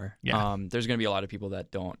deep they are. Yeah. There's going to be a lot of people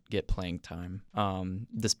that don't get playing time,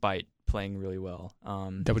 despite playing really well.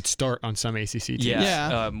 That would start on some ACC teams.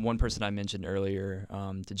 Yeah. One person I mentioned earlier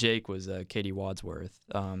to Jake was Katie Wadsworth,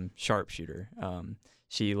 sharpshooter.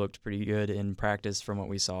 She looked pretty good in practice from what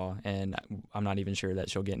we saw, and I'm not even sure that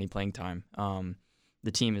she'll get any playing time.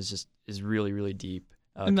 The team is really, really deep.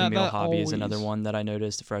 Camille Hobby is another one that I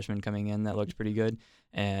noticed, a freshman coming in that looked pretty good,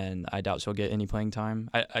 and I doubt she'll get any playing time.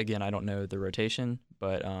 I don't know the rotation,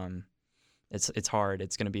 but it's hard.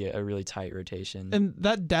 It's going to be a really tight rotation. And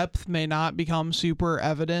that depth may not become super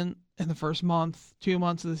evident in the first month, 2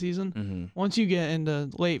 months of the season. Mm-hmm. Once you get into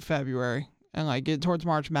late February and like get towards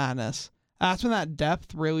March Madness, that's when that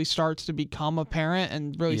depth really starts to become apparent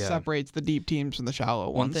and really separates the deep teams from the shallow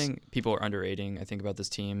ones. One thing people are underrating, I think, about this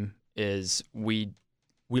team is we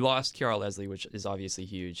lost Kiara Leslie, which is obviously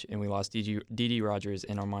huge, and we lost Dee Rogers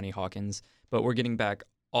and Armani Hawkins, but we're getting back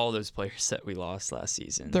all those players that we lost last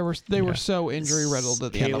season. They were so injury riddled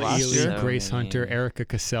at the end of last Kaylee year. Ely, Grace Hunter, Erica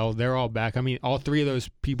Cassell, they're all back. I mean, all three of those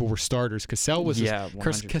people were starters. Cassell was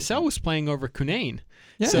Cassell was playing over Cunane.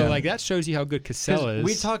 Yeah. So like that shows you how good Cassell is.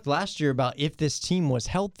 We talked last year about if this team was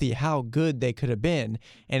healthy, how good they could have been.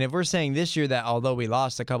 And if we're saying this year that although we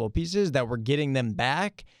lost a couple pieces, that we're getting them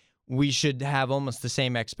back, we should have almost the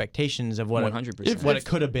same expectations of what 100%. what it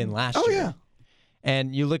could have been last year. Oh yeah.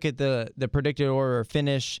 And you look at the predicted order of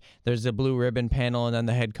finish, there's the blue ribbon panel and then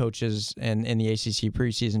the head coaches and in the ACC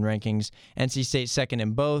preseason rankings. NC State second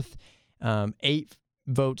in both, 8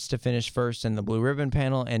 votes to finish first in the blue ribbon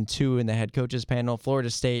panel and 2 in the head coaches panel.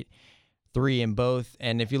 Florida State 3 in both.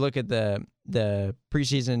 And if you look at the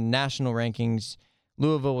preseason national rankings,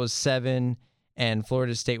 Louisville was 7 and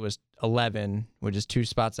Florida State was 11, which is 2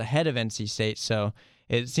 spots ahead of NC State. So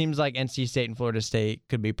it seems like NC State and Florida State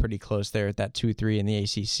could be pretty close there at that 2-3 in the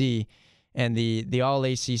ACC. And the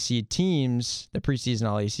All-ACC teams, the preseason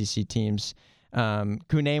All-ACC teams,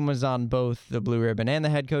 Cunane was on both the blue ribbon and the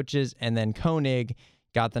head coaches, and then Koenig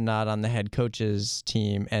got the nod on the head coaches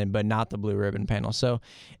team, but not the blue ribbon panel. So,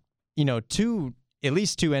 at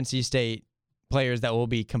least 2 NC State players that will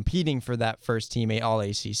be competing for that first team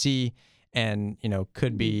All-ACC, and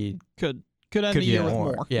could end the year with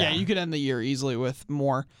more. Yeah. You could end the year easily with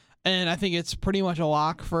more. And I think it's pretty much a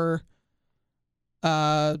lock for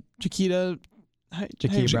Jaquita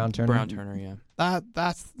Brown Turner. Brown Turner, yeah.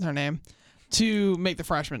 That's her name. To make the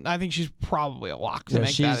freshman. I think she's probably a lock to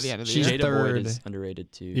make that at the end of the year. She's Jada Boyd third. is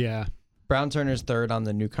underrated too. Yeah. Brown Turner's third on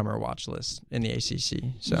the newcomer watch list in the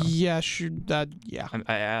ACC. So yeah.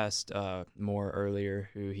 I asked Moore earlier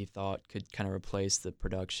who he thought could kind of replace the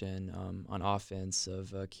production on offense of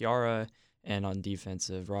Kiara and on defense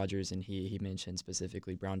of Rogers, and he mentioned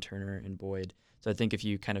specifically Brown Turner and Boyd. So I think if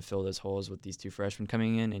you kind of fill those holes with these 2 freshmen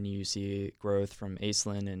coming in and you see growth from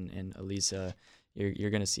Aislinn and Elisa, you're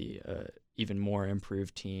going to see an even more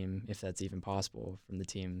improved team, if that's even possible, from the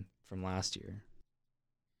team from last year.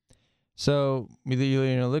 So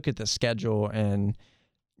you look at the schedule, and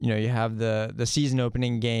you have the season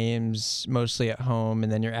opening games mostly at home,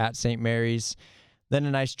 and then you're at St. Mary's, then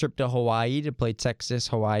a nice trip to Hawaii to play Texas,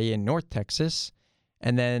 Hawaii, and North Texas,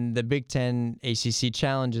 and then the Big Ten ACC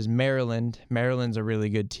Challenge is Maryland. Maryland's a really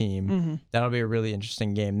good team. Mm-hmm. That'll be a really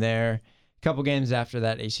interesting game there. A couple games after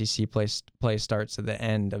that, ACC play starts at the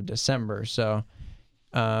end of December. So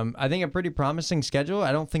I think a pretty promising schedule.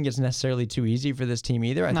 I don't think it's necessarily too easy for this team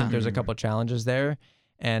either. I think there's a couple challenges there,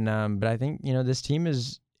 and but I think this team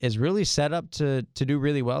is really set up to do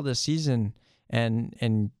really well this season,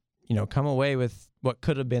 and come away with what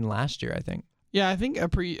could have been last year. I think. Yeah, I think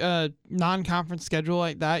a non-conference schedule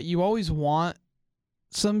like that, you always want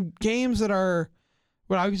some games that are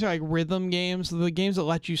what I would say like rhythm games, the games that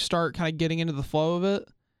let you start kind of getting into the flow of it,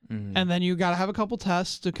 and then you got to have a couple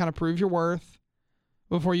tests to kind of prove your worth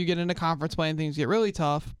before you get into conference play and things get really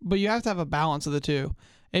tough. But you have to have a balance of the two.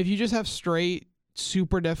 If you just have straight,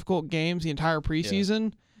 super difficult games the entire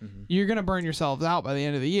preseason, you're going to burn yourselves out by the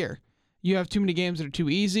end of the year. You have too many games that are too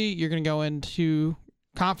easy, you're going to go into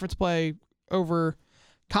conference play over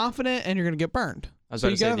confident, and you're going to get burned. I was about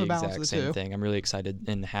to say the balance exact same thing. I'm really excited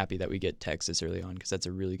and happy that we get Texas early on because that's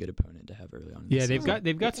a really good opponent to have early on. Yeah,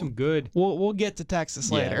 they've got some good. We'll get to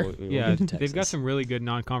Texas later. We'll Yeah, get to they've got Texas. some really good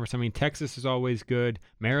non-conference. I mean, Texas is always good.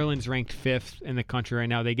 Maryland's ranked 5th in the country right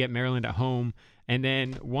now. They get Maryland at home. And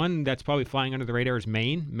then one that's probably flying under the radar is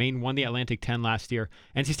Maine. Maine won the Atlantic 10 last year.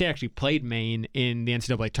 NC State actually played Maine in the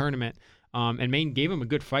NCAA tournament. And Maine gave him a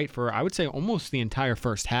good fight for, I would say, almost the entire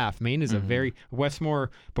first half. Maine is a very... Westmore,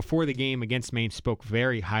 before the game against Maine, spoke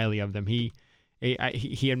very highly of them. He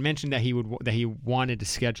he had mentioned that he wanted to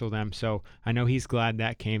schedule them. So I know he's glad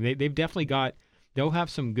that came. They've definitely they'll have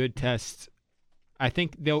some good tests. I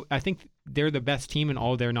think they're the best team in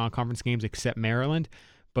all their non-conference games except Maryland,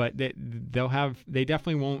 but they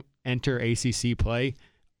definitely won't enter ACC play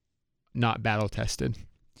not battle tested.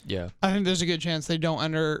 Yeah, I think there's a good chance they don't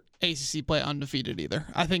enter ACC play undefeated either.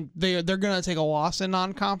 I think they're going to take a loss in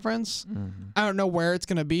non-conference. Mm-hmm. I don't know where it's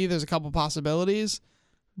going to be. There's a couple possibilities,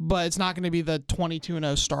 but it's not going to be the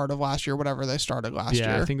 22-0 start of last year, whatever they started last year.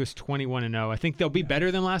 Yeah, I think it was 21-0. I think they'll be better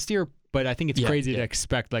than last year, but I think it's crazy to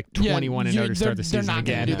expect like 21-0 to start the season again. They're not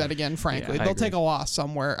going to do that again, frankly. Yeah, they'll take a loss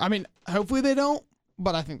somewhere. I mean, hopefully they don't,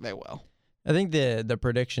 but I think they will. I think the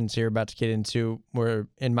predictions here about to get into were,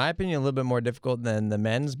 in my opinion, a little bit more difficult than the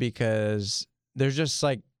men's because there's just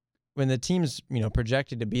like when the team's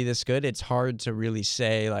projected to be this good, it's hard to really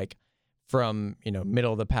say like from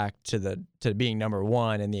middle of the pack to being number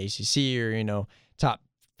one in the ACC or top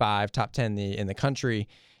 5, top 10 in the country.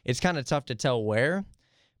 It's kind of tough to tell where,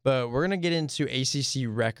 but we're gonna get into ACC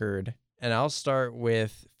record, and I'll start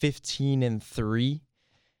with 15-3,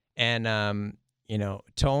 and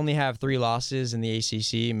to only have 3 losses in the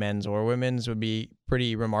ACC, men's or women's, would be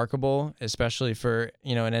pretty remarkable, especially for,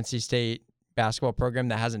 an NC State basketball program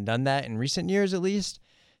that hasn't done that in recent years, at least.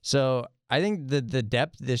 So I think the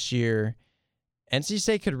depth this year, NC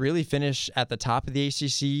State could really finish at the top of the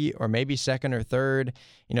ACC or maybe second or third.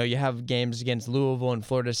 You have games against Louisville and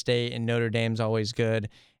Florida State, and Notre Dame's always good.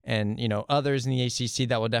 And, others in the ACC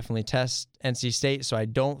that will definitely test NC State. So I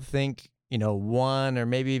don't think 1 or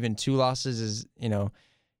maybe even 2 losses is,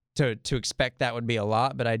 to expect that would be a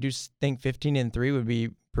lot, but I do think 15-3 would be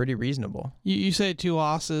pretty reasonable. You say 2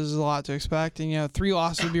 losses is a lot to expect, and 3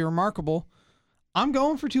 losses would be remarkable. I'm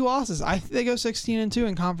going for 2 losses. I think they go 16-2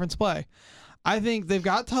 in conference play. I think they've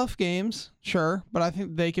got tough games, sure, but I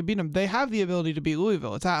think they could beat them. They have the ability to beat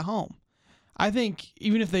Louisville. It's at home. I think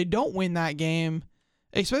even if they don't win that game,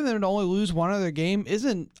 expecting them to only lose one other game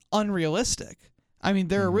isn't unrealistic. I mean,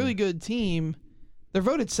 they're a really good team. They're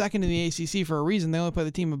voted second in the ACC for a reason. They only play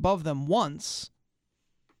the team above them once.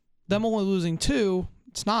 Them only losing 2,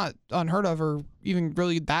 it's not unheard of or even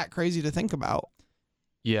really that crazy to think about.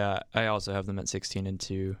 Yeah, I also have them at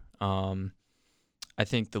 16-2. I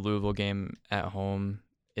think the Louisville game at home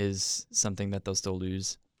is something that they'll still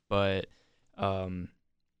lose, but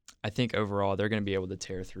I think overall they're going to be able to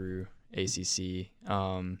tear through ACC.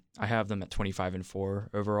 I have them at 25-4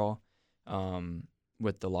 overall.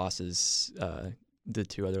 With the losses, the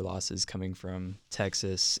 2 other losses coming from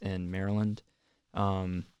Texas and Maryland.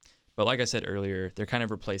 But like I said earlier, they're kind of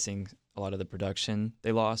replacing a lot of the production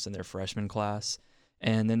they lost in their freshman class,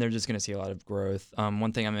 and then they're just going to see a lot of growth.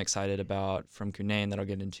 One thing I'm excited about from Cunane that I'll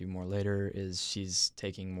get into more later is she's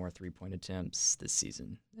taking more 3-point attempts this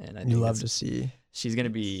season. And I think love to see. She's going to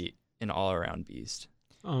be an all-around beast.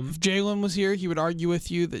 If Jalen was here, he would argue with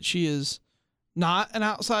you that she is not an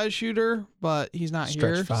outside shooter, but he's not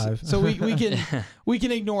Stretch here. 5. So we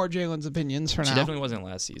can ignore Jalen's opinions for now. She definitely wasn't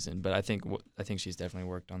last season, but I think she's definitely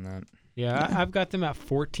worked on that. Yeah, I've got them at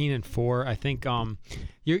 14-4. I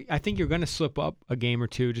think you're going to slip up a game or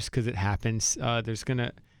 2 just because it happens. There's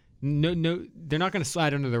gonna they're not going to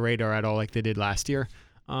slide under the radar at all like they did last year.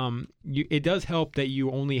 It does help that you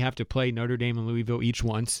only have to play Notre Dame and Louisville each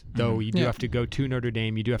once, though you do have to go to Notre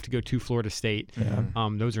Dame. You do have to go to Florida State. Yeah.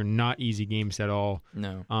 Those are not easy games at all.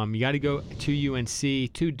 No. You got to go to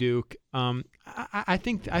UNC, to Duke. I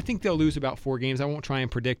think they'll lose about 4 games. I won't try and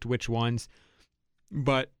predict which ones,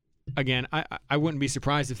 but again, I wouldn't be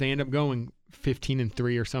surprised if they end up going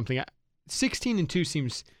 15-3 or something. 16-2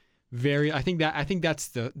 seems I think that's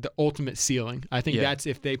the ultimate ceiling. I think that's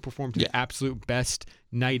if they perform to the absolute best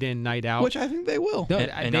night in, night out. Which I think they will. No,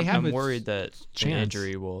 and they I'm worried that the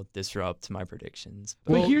injury will disrupt my predictions.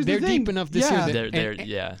 But well, here's they're the thing. deep enough this year.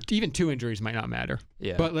 They're Even 2 injuries might not matter.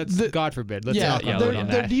 Yeah. But God forbid. Let's knock on they're, wood on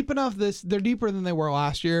they're that. deep enough. They're deeper than they were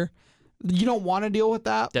last year. You don't want to deal with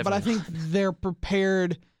that, but I think they're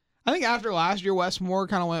prepared. I think after last year, Wes Moore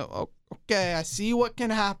kind of went, okay, I see what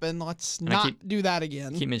can happen. Let's not do that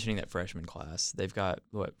again. Keep mentioning that freshman class. They've got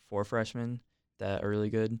 4 freshmen that are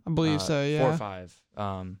really good. I believe so. Yeah, 4 or 5.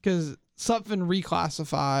 Because Sutphin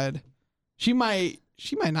reclassified. She might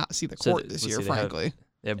not see the court this year, frankly.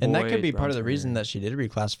 And that could be part of the reason that she did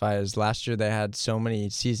reclassify is last year they had so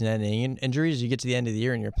many season-ending injuries. You get to the end of the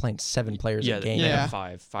year and you're playing 7 players a game. They have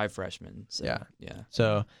 5 freshmen. So, yeah.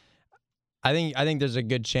 So I think there's a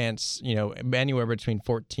good chance, anywhere between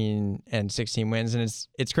 14 and 16 wins, and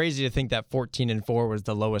it's crazy to think that 14-4 was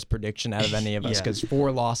the lowest prediction out of any of us because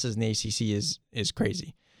 4 losses in the ACC is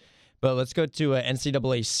crazy. But let's go to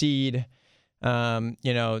NCAA seed.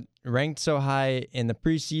 ranked so high in the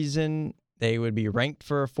preseason, they would be ranked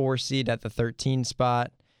for a 4 seed at the 13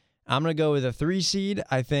 spot. I'm going to go with a 3 seed.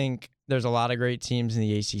 I think there's a lot of great teams in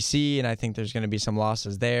the ACC, and I think there's going to be some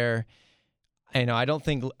losses there.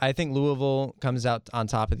 I think Louisville comes out on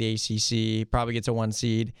top of the ACC, probably gets a 1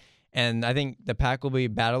 seed. And I think the Pac will be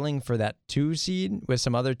battling for that 2 seed with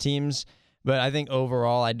some other teams. But I think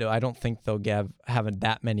overall, I don't think they'll have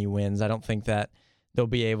that many wins. I don't think that they'll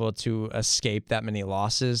be able to escape that many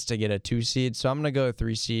losses to get a 2 seed. So I'm going to go a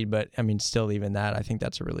 3 seed. But, I mean, still even that, I think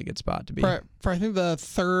that's a really good spot to be. For I think the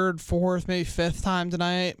 3rd, 4th, maybe 5th time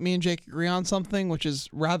tonight, me and Jake agree on something, which is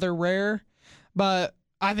rather rare. But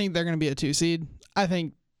I think they're going to be a 2 seed. I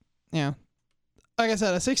think, like I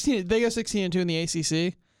said, they go 16-2 in the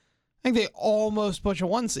ACC. I think they almost push a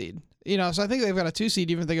 1 seed. So I think they've got a 2 seed,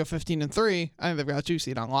 even if they go 15-3. I think they've got a 2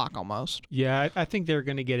 seed on lock almost. Yeah, I think they're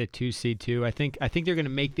going to get a 2 seed too. I think they're going to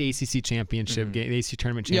make the ACC championship game, the ACC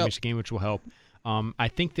tournament championship game, which will help. I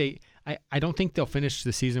don't think they'll finish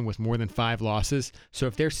the season with more than 5 losses. So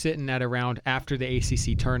if they're sitting at around after the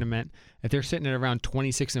ACC tournament, if they're sitting at around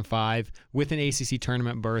 26-5 with an ACC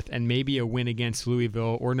tournament berth and maybe a win against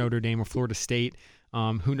Louisville or Notre Dame or Florida State.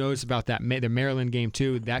 Who knows about that? The Maryland game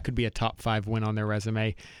too. That could be a top 5 win on their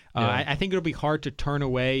resume. I think it'll be hard to turn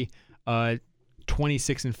away a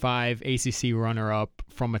 26-5 ACC runner-up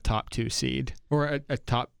from a top 2 seed or a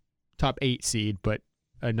top 8 seed, but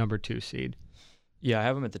a number 2 seed. Yeah, I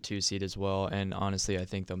have them at the 2 seed as well, and honestly, I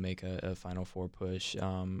think they'll make a Final Four push.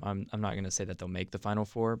 I'm not going to say that they'll make the Final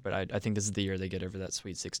Four, but I think this is the year they get over that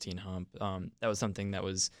Sweet 16 hump. That was something that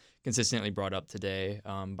was consistently brought up today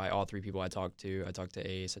by all 3 people I talked to. I talked to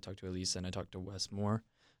Ace, I talked to Elisa, and I talked to Westmore.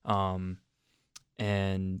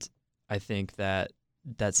 And I think that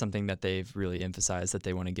that's something that they've really emphasized that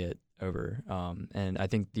they want to get over. And I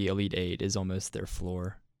think the Elite 8 is almost their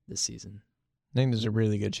floor this season. I think there's a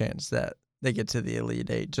really good chance that they get to the Elite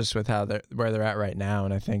 8 just with where they're at right now.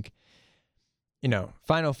 And I think,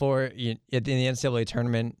 Final Four, in the NCAA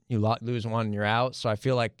tournament, you lose one and you're out. So I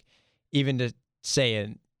feel like even to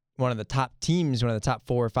say one of the top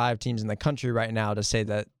 4 or 5 teams in the country right now, to say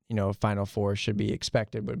that, Final Four should be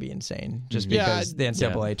expected would be insane just because the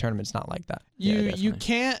NCAA tournament's not like that. You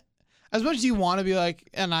can't, as much as you want to be like,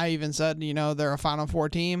 and I even said, they're a Final Four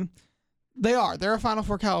team. They're a Final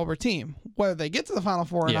Four caliber team. Whether they get to the Final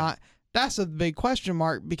Four or not, that's a big question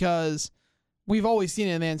mark because we've always seen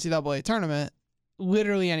it in the NCAA tournament.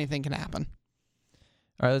 Literally anything can happen.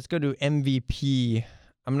 All right, let's go to MVP.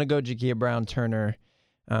 I'm going to go Jakia Brown-Turner.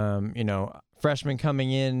 Freshman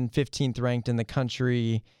coming in, 15th ranked in the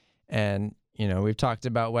country. And, we've talked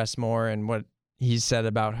about Westmore and what he's said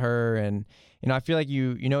about her. And, I feel like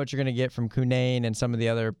you know what you're going to get from Cunane and some of the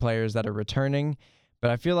other players that are returning.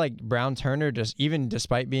 But I feel like Brown-Turner, just even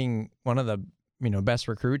despite being one of the best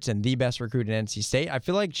recruits and the best recruit in NC State, I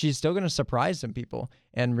feel like she's still going to surprise some people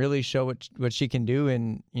and really show what she can do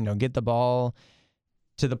and, get the ball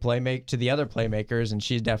to the other playmakers, and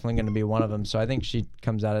she's definitely going to be one of them. So I think she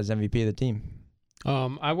comes out as MVP of the team.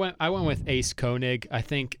 I went with Ace Koenig. I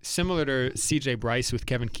think similar to CJ Bryce with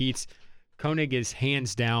Kevin Keats, Koenig is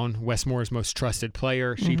hands down Westmore's most trusted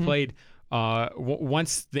player. She played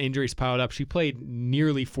once the injuries piled up, she played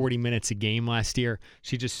nearly 40 minutes a game last year.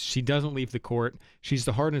 She doesn't leave the court. She's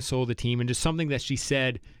the heart and soul of the team, and just something that she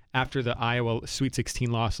said after the Iowa Sweet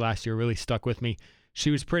 16 loss last year really stuck with me.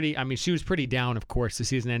 She was pretty down, of course, the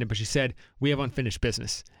season ended, but she said, we have unfinished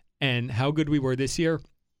business. And how good we were this year,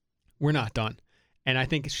 we're not done. And I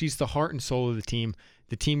think she's the heart and soul of the team.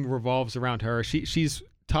 The team revolves around her. She's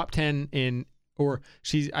top 10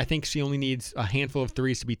 I think she only needs a handful of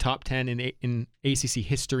threes to be top 10 in ACC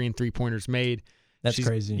history in three-pointers made. That's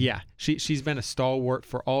crazy. Yeah. She's been a stalwart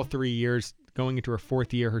for all 3 years, going into her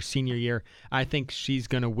 4th year, her senior year. I think she's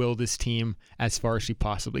going to will this team as far as she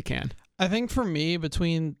possibly can. I think for me,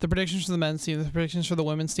 between the predictions for the men's team and the predictions for the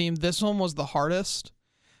women's team, this one was the hardest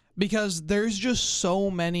because there's just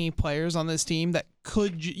so many players on this team that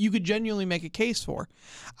you could genuinely make a case for.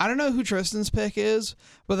 I don't know who Tristan's pick is,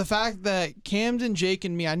 but the fact that Camden, Jake,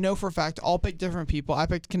 and me, I know for a fact, all picked different people. I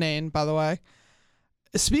picked Cunane, by the way.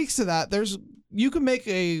 It speaks to that. You can make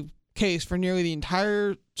a case for nearly the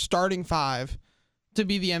entire starting 5 to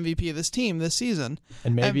be the MVP of this team this season.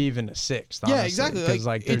 And maybe even a 6th, honestly. Yeah, exactly. Because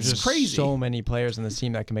there's just crazy. So many players on this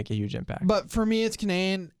team that can make a huge impact. But for me, it's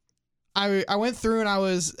Cunane. I went through and I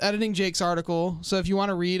was editing Jake's article. So if you want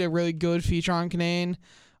to read a really good feature on Cunane,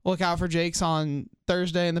 look out for Jake's on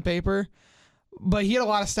Thursday in the paper. But he had a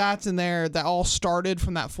lot of stats in there that all started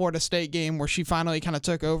from that Florida State game where she finally kind of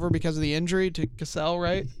took over because of the injury to Cassell,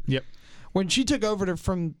 right? Yep. When she took over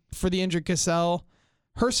for the injured Cassell,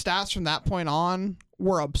 her stats from that point on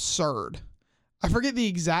were absurd. I forget the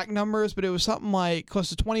exact numbers, but it was something like close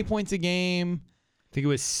to 20 points a game. I think it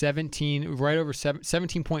was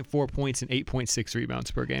 17.4 points and 8.6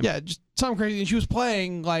 rebounds per game. Yeah, just something crazy. And she was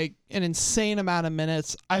playing like an insane amount of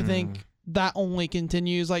minutes. I think that only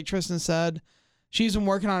continues, like Tristan said. She's been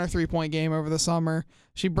working on her 3-point game over the summer.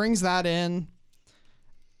 She brings that in.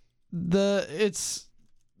 There's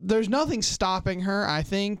nothing stopping her. I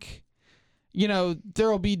think, there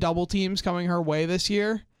will be double teams coming her way this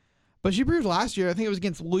year. But she proved last year, I think it was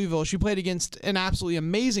against Louisville, she played against an absolutely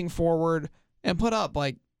amazing forward and put up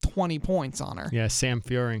like 20 points on her. Yeah, Sam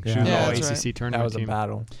Feuring. She Yeah. was Yeah, all that's ACC right. tournament That was team. a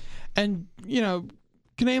battle. And,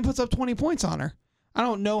 Canadian puts up 20 points on her. I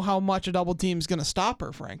don't know how much a double team is going to stop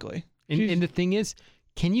her, frankly. And the thing is,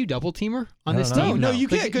 can you double team her on I this don't know. team? No, you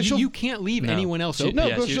can't, 'cause you can't leave anyone else open.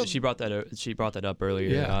 No, 'cause she'll- She brought that up earlier.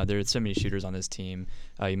 Yeah. There's so many shooters on this team.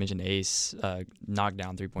 You mentioned Ace,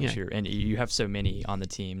 knockdown 3-point shooter, and you have so many on the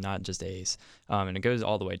team, not just Ace. And it goes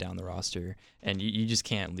all the way down the roster, and you just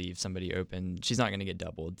can't leave somebody open. She's not going to get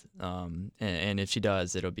doubled, and if she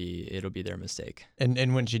does, it'll be their mistake.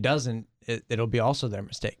 And when she doesn't, it'll be also their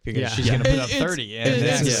mistake because Yeah. she's going to put up It's- 30. And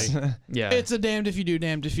it's- Yeah, It's a damned if you do,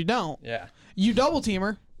 damned if you don't. yeah. You double team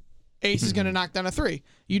her, Ace is going to knock down a 3.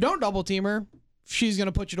 You don't double team her, she's going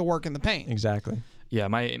to put you to work in the paint. Exactly. Yeah,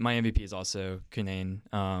 my MVP is also Kunane.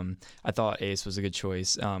 I thought Ace was a good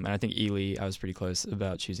choice, and I think Ely I was pretty close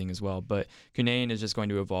about choosing as well. But Kunane is just going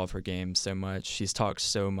to evolve her game so much. She's talked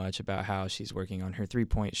so much about how she's working on her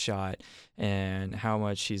 3-point shot and how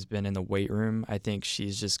much she's been in the weight room. I think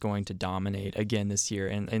she's just going to dominate again this year.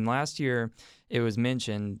 And last year, it was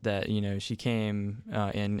mentioned that she came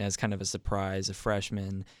in as kind of a surprise, a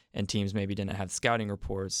freshman, and teams maybe didn't have scouting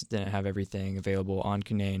reports, didn't have everything available on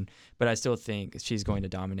Kunane. But I still think she's going to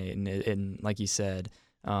dominate. And like you said,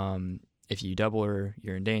 if you double her,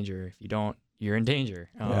 you're in danger. If you don't, you're in danger.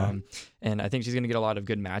 And I think she's going to get a lot of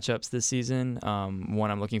good matchups this season.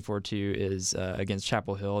 One I'm looking forward to is against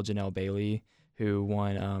Chapel Hill, Janelle Bailey, who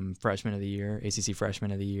won Freshman of the Year, ACC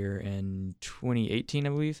Freshman of the Year in 2018, I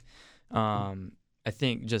believe. I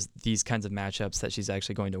think just these kinds of matchups that she's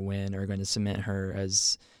actually going to win are going to cement her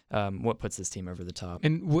as what puts this team over the top.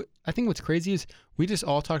 And I think what's crazy is we just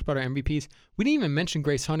all talked about our MVPs. We didn't even mention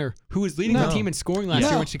Grace Hunter, who was leading the team in scoring last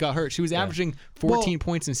year when she got hurt. She was averaging 14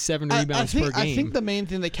 points and 7 rebounds per game. I think the main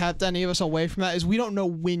thing that kept any of us away from that is we don't know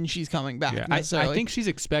when she's coming back. Yeah, I think she's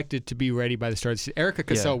expected to be ready by the start of the season. Erica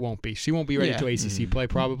Cassell won't be. She won't be ready to ACC play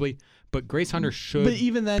probably. But Grace Hunter should. But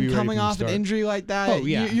even then, be ready coming from the off an start. injury like that,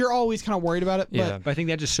 you're always kind of worried about it. But I think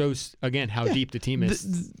that just shows again how deep the team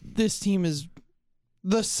is. This team is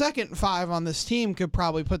the second 5 on this team could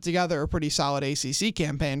probably put together a pretty solid ACC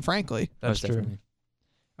campaign. Frankly, That's Most true. definitely.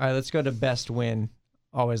 All right, let's go to best win.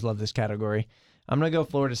 Always love this category. I'm going to go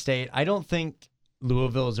Florida State. I don't think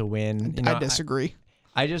Louisville is a win. I disagree.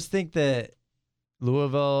 I just think that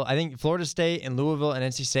I think Florida State and Louisville and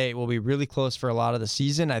NC State will be really close for a lot of the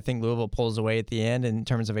season. I think Louisville pulls away at the end in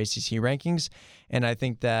terms of ACC rankings. And I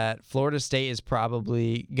think that Florida State is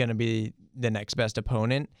probably going to be the next best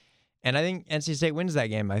opponent. And I think NC State wins that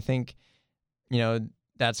game. I think,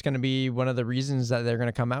 that's going to be one of the reasons that they're going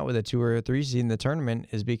to come out with a 2 or 3 seed in the tournament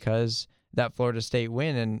is because that Florida State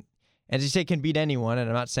win. And NC State can beat anyone. And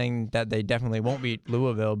I'm not saying that they definitely won't beat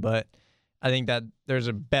Louisville, but I think that there's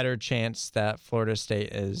a better chance that Florida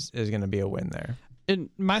State is going to be a win there. In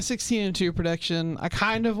my 16-2 prediction, I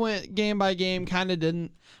kind of went game by game, kind of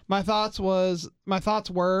didn't. My thoughts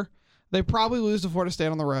were they probably lose to Florida State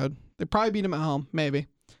on the road. They probably beat them at home, maybe.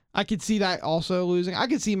 I could see that also losing. I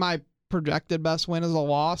could see my projected best win as a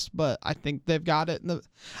loss, but I think they've got it.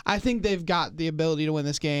 I think they've got the ability to win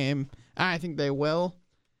this game, and I think they will.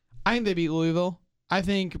 I think they beat Louisville. I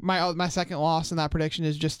think my second loss in that prediction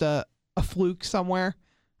is just a fluke somewhere.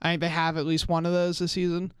 I think they have at least one of those this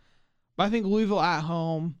season. But I think Louisville at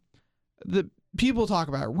home, the people talk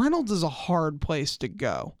about it. Reynolds is a hard place to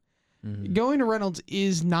go. Mm-hmm. Going to Reynolds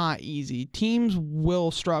is not easy. Teams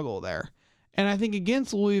will struggle there. And I think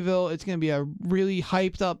against Louisville, it's going to be a really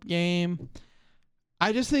hyped up game.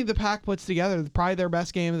 I just think the Pac puts together probably their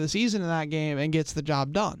best game of the season in that game and gets the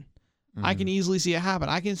job done. Mm-hmm. I can easily see it happen.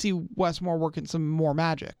 I can see Westmore working some more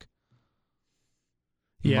magic.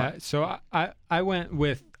 Yeah, so I went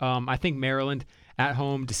with I think Maryland at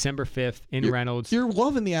home December 5th in Reynolds. You're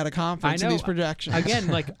loving the out of conference I in know. these projections.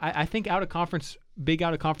 Again, I think big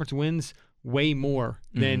out of conference wins way more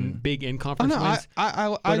than big in conference wins.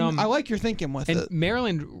 I like your thinking with And it.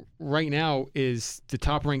 Maryland right now is the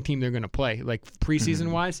top ranked team they're going to play. Like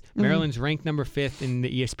preseason wise, Maryland's ranked number 5th in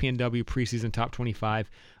the ESPNW preseason top 25.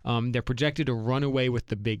 They're projected to run away with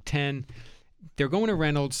the Big Ten. they're going to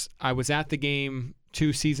Reynolds. I was at the game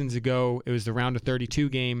 2 seasons ago. It was the round of 32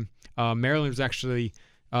 game. Maryland was actually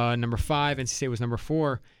number 5. NC State was number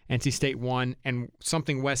 4. NC State won. And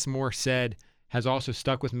something Wes Moore said has also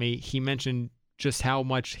stuck with me. He mentioned just how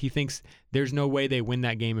much he thinks there's no way they win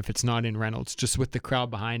that game if it's not in Reynolds, just with the crowd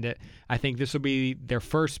behind it. I think this will be their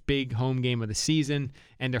first big home game of the season,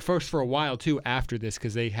 and their first for a while, too, after this,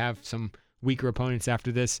 because they have some weaker opponents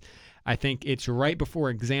after this. I think it's right before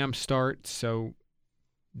exams start, so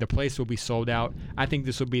the place will be sold out. I think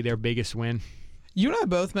this will be their biggest win. You and I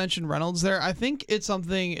both mentioned Reynolds there. I think it's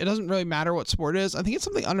something, it doesn't really matter what sport it is. I think it's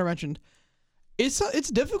something undermentioned. It's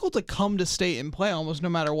difficult to come to state and play almost no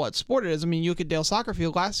matter what sport it is. I mean, you look at Dale Soccer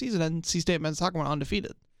Field last season, NC State men's soccer went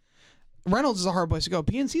undefeated. Reynolds is a hard place to go.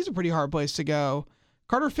 PNC is a pretty hard place to go.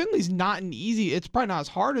 Carter Finley's not an easy, it's probably not as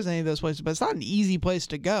hard as any of those places, but it's not an easy place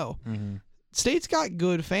to go. Mm-hmm. State's got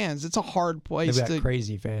good fans. It's a hard place They've got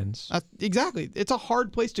crazy fans. Exactly. It's a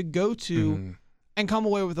hard place to go to and come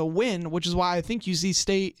away with a win, which is why I think you see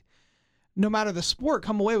State, no matter the sport,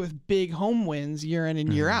 come away with big home wins year in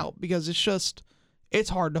and year out, because it's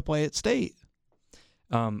hard to play at State.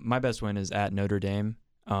 My best win is at Notre Dame.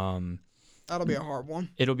 That'll be a hard one.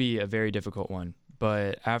 It'll be a very difficult one.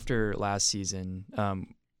 But after last season,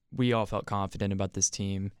 we all felt confident about this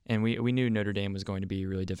team, and we knew Notre Dame was going to be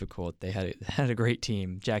really difficult. They had a great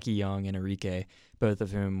team, Jackie Young and Enrique, both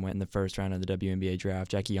of whom went in the first round of the WNBA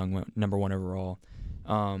draft. Jackie Young went number 1 overall.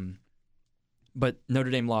 But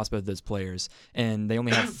Notre Dame lost both of those players, and they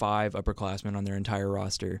only have 5 upperclassmen on their entire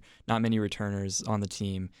roster. Not many returners on the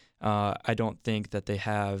team. I don't think that they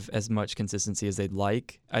have as much consistency as they'd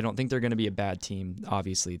like. I don't think they're going to be a bad team,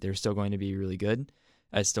 obviously. They're still going to be really good.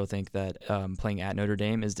 I still think that playing at Notre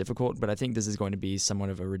Dame is difficult, but I think this is going to be somewhat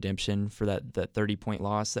of a redemption for that 30-point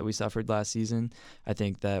loss that we suffered last season. I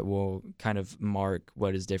think that will kind of mark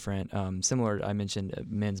what is different. Similar, I mentioned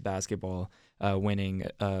men's basketball winning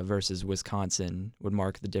versus Wisconsin would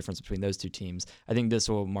mark the difference between those two teams. I think this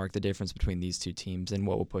will mark the difference between these two teams and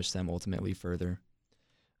what will push them ultimately further.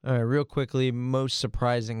 All right, real quickly, most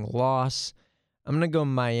surprising loss. I'm going to go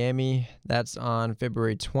Miami. That's on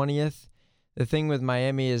February 20th. The thing with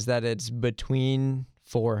Miami is that it's between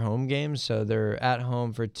 4 home games, so they're at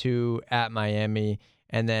home for 2 at Miami,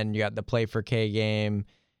 and then you got the Play for K game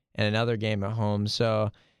and another game at home.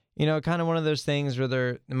 So, kind of one of those things where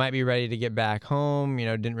they might be ready to get back home,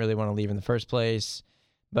 didn't really want to leave in the first place.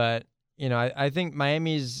 But, I think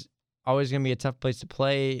Miami's always going to be a tough place to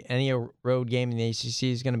play. Any road game in the ACC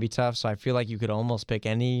is going to be tough, so I feel like you could almost pick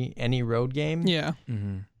any road game. Yeah.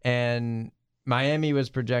 Mm-hmm. And Miami was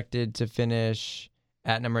projected to finish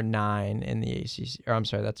at number 9 in the ACC. Or I'm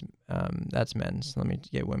sorry, that's men's. Let me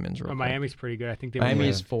get women's real quick. Miami's pretty good. I think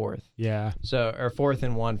Miami's 4th. Yeah. So, or 4th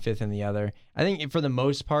in one, 5th in the other. I think for the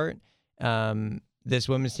most part, this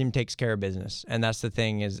women's team takes care of business, and that's the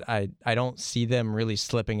thing is I don't see them really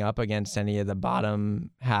slipping up against any of the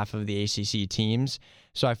bottom half of the ACC teams.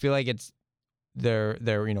 So I feel like it's their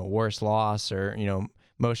worst loss or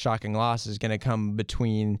most shocking loss is going to come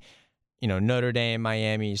between Notre Dame,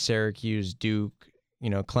 Miami, Syracuse, Duke,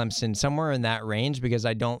 Clemson, somewhere in that range, because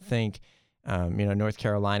I don't think, North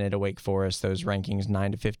Carolina to Wake Forest, those rankings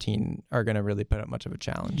 9 to 15 are going to really put up much of a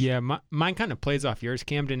challenge. Yeah, mine kind of plays off yours,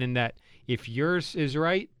 Camden, in that if yours is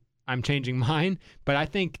right, I'm changing mine. But I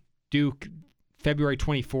think Duke, February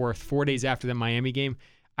 24th, 4 days after the Miami game,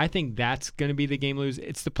 I think that's going to be the game lose.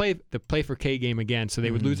 It's the play for K game again, so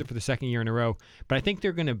they would lose it for the second year in a row. But I think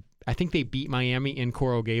they beat Miami in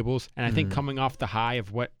Coral Gables, and I think coming off the high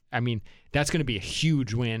of that's going to be a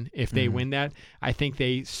huge win if they win that. I think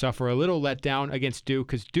they suffer a little letdown against Duke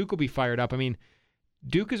because Duke will be fired up. I mean,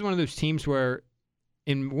 Duke is one of those teams where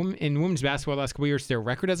in women's basketball the last couple of years, their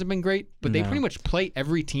record hasn't been great, but they pretty much play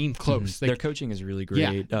every team close. Their coaching is really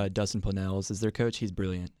great. Yeah. Dustin Plenels is their coach. He's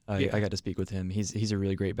brilliant. I got to speak with him. He's a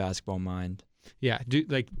really great basketball mind. Yeah,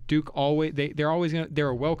 Duke always they're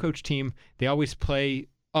a well coached team. They always play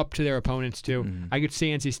up to their opponents too. I could see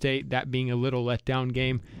NC State that being a little letdown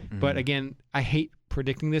game, but again, I hate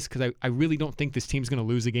predicting this because I really don't think this team's going to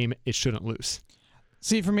lose a game it shouldn't lose.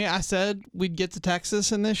 See, for me, I said we'd get to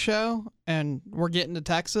Texas in this show, and we're getting to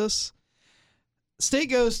Texas. State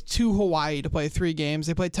goes to Hawaii to play 3 games.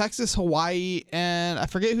 They play Texas, Hawaii, and I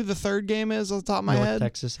forget who the third game is off the top of my head. North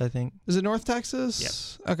Texas, I think. Is it North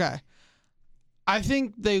Texas? Yep. Okay. I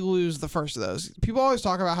think they lose the first of those. People always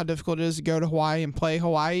talk about how difficult it is to go to Hawaii and play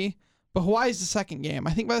Hawaii, but Hawaii's the second game.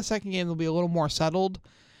 I think by the second game they'll be a little more settled,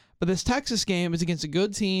 but this Texas game is against a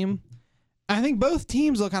good team. I think both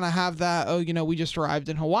teams will kind of have that, we just arrived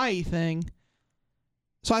in Hawaii thing.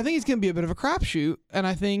 So I think it's going to be a bit of a crapshoot, and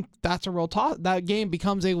I think that's a real toss. That game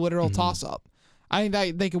becomes a literal toss-up. I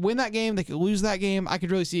think they could win that game. They could lose that game. I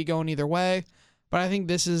could really see it going either way. But I think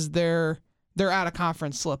this is their out of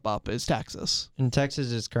conference slip up is Texas. And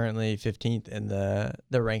Texas is currently 15th in the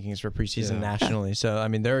rankings for preseason nationally. So, I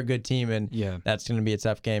mean, they're a good team, and that's going to be a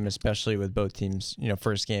tough game, especially with both teams,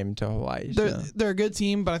 first game to Hawaii. They're a good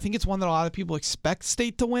team, but I think it's one that a lot of people expect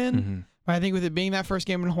State to win. Mm-hmm. But I think with it being that first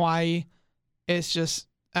game in Hawaii,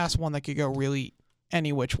 that's one that could go really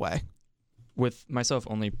any which way. With myself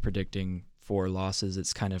only predicting 4 losses,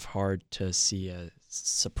 it's kind of hard to see a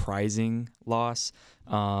surprising loss.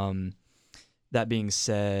 That being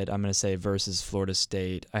said, I'm going to say versus Florida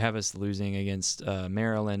State. I have us losing against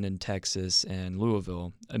Maryland and Texas and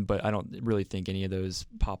Louisville, but I don't really think any of those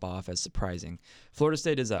pop off as surprising. Florida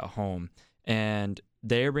State is at home, and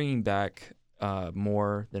they're bringing back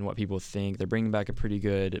more than what people think. They're bringing back a pretty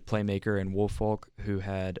good playmaker in Woolfolk, who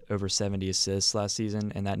had over 70 assists last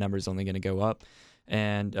season, and that number is only going to go up.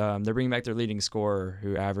 And they're bringing back their leading scorer,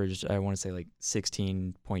 who averaged, I want to say, like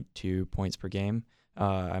 16.2 points per game.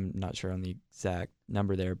 I'm not sure on the exact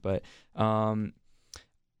number there, but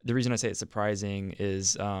the reason I say it's surprising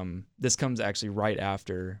is this comes actually right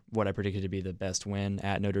after what I predicted to be the best win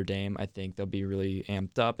at Notre Dame. I think they'll be really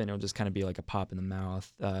amped up, and it'll just kind of be like a pop in the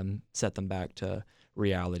mouth, set them back to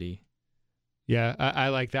reality. Yeah, I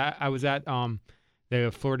like that. I was at the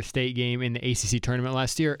Florida State game in the ACC tournament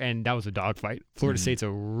last year, and that was a dogfight. Florida State's a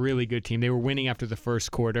really good team. They were winning after the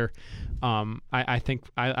first quarter. I think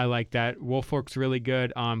I like that. Woolfolk's really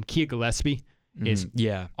good. Kia Gillespie is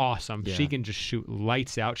awesome. Yeah. She can just shoot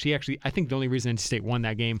lights out. She actually, I think the only reason NC State won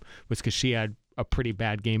that game was because she had a pretty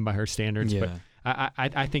bad game by her standards. Yeah. But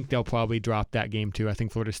I think they'll probably drop that game too. I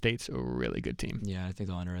think Florida State's a really good team. Yeah, I think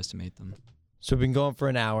they'll underestimate them. So we've been going for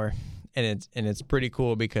an hour, and it's pretty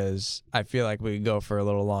cool because I feel like we could go for a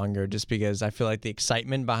little longer just because I feel like the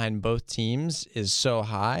excitement behind both teams is so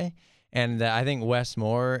high, and I think Wes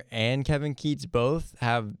Moore and Kevin Keatts both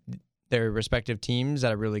have their respective teams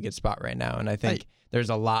at a really good spot right now, and I think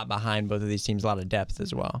there's a lot behind both of these teams, a lot of depth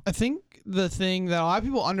as well. I think the thing that a lot of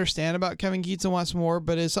people understand about Kevin Keatts and Wes Moore,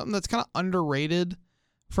 but is something that's kind of underrated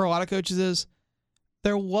for a lot of coaches, is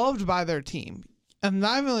they're loved by their team. And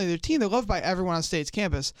not only their team, they're loved by everyone on State's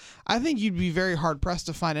campus. I think you'd be very hard-pressed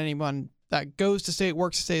to find anyone that goes to State,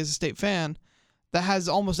 works to State as a State fan, that has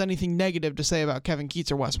almost anything negative to say about Kevin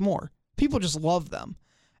Keatts or Wes Moore. People just love them.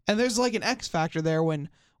 And there's like an X factor there when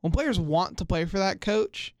players want to play for that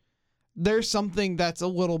coach, there's something that's a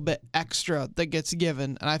little bit extra that gets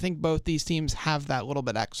given, and I think both these teams have that little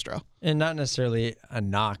bit extra. And not necessarily a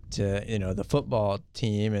knock to the football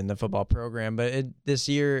team and the football program, but this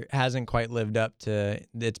year hasn't quite lived up to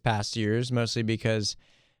its past years, mostly because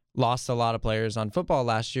lost a lot of players on football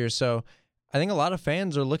last year. So I think a lot of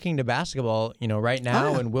fans are looking to basketball, right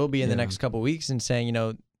now and will be in the next couple of weeks, and saying,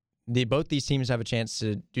 both these teams have a chance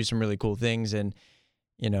to do some really cool things, and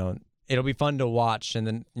it'll be fun to watch, and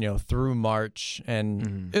then through March,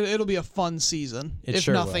 and it'll be a fun season if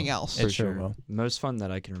nothing else. It sure will. Most fun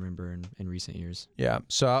that I can remember in recent years. Yeah,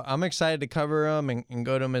 so I'm excited to cover them and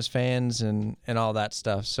go to them as fans and all that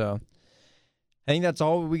stuff. So I think that's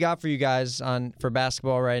all we got for you guys for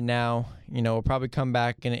basketball right now. We'll probably come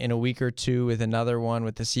back in a week or two with another one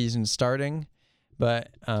with the season starting. But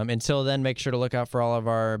until then, make sure to look out for all of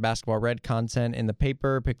our Basketball Red content in the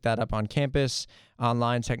paper. Pick that up on campus,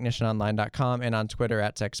 online, technicianonline.com, and on Twitter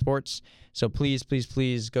at TechSports. So please, please,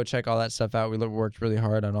 please go check all that stuff out. We worked really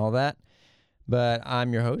hard on all that. But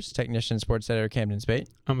I'm your host, Technician Sports Editor Camden Spate.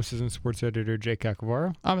 I'm Assistant Sports Editor Jake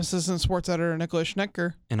Cacavaro. I'm Assistant Sports Editor Nicholas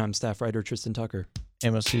Schnecker. And I'm Staff Writer Tristan Tucker.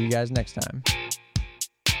 And we'll see you guys next time.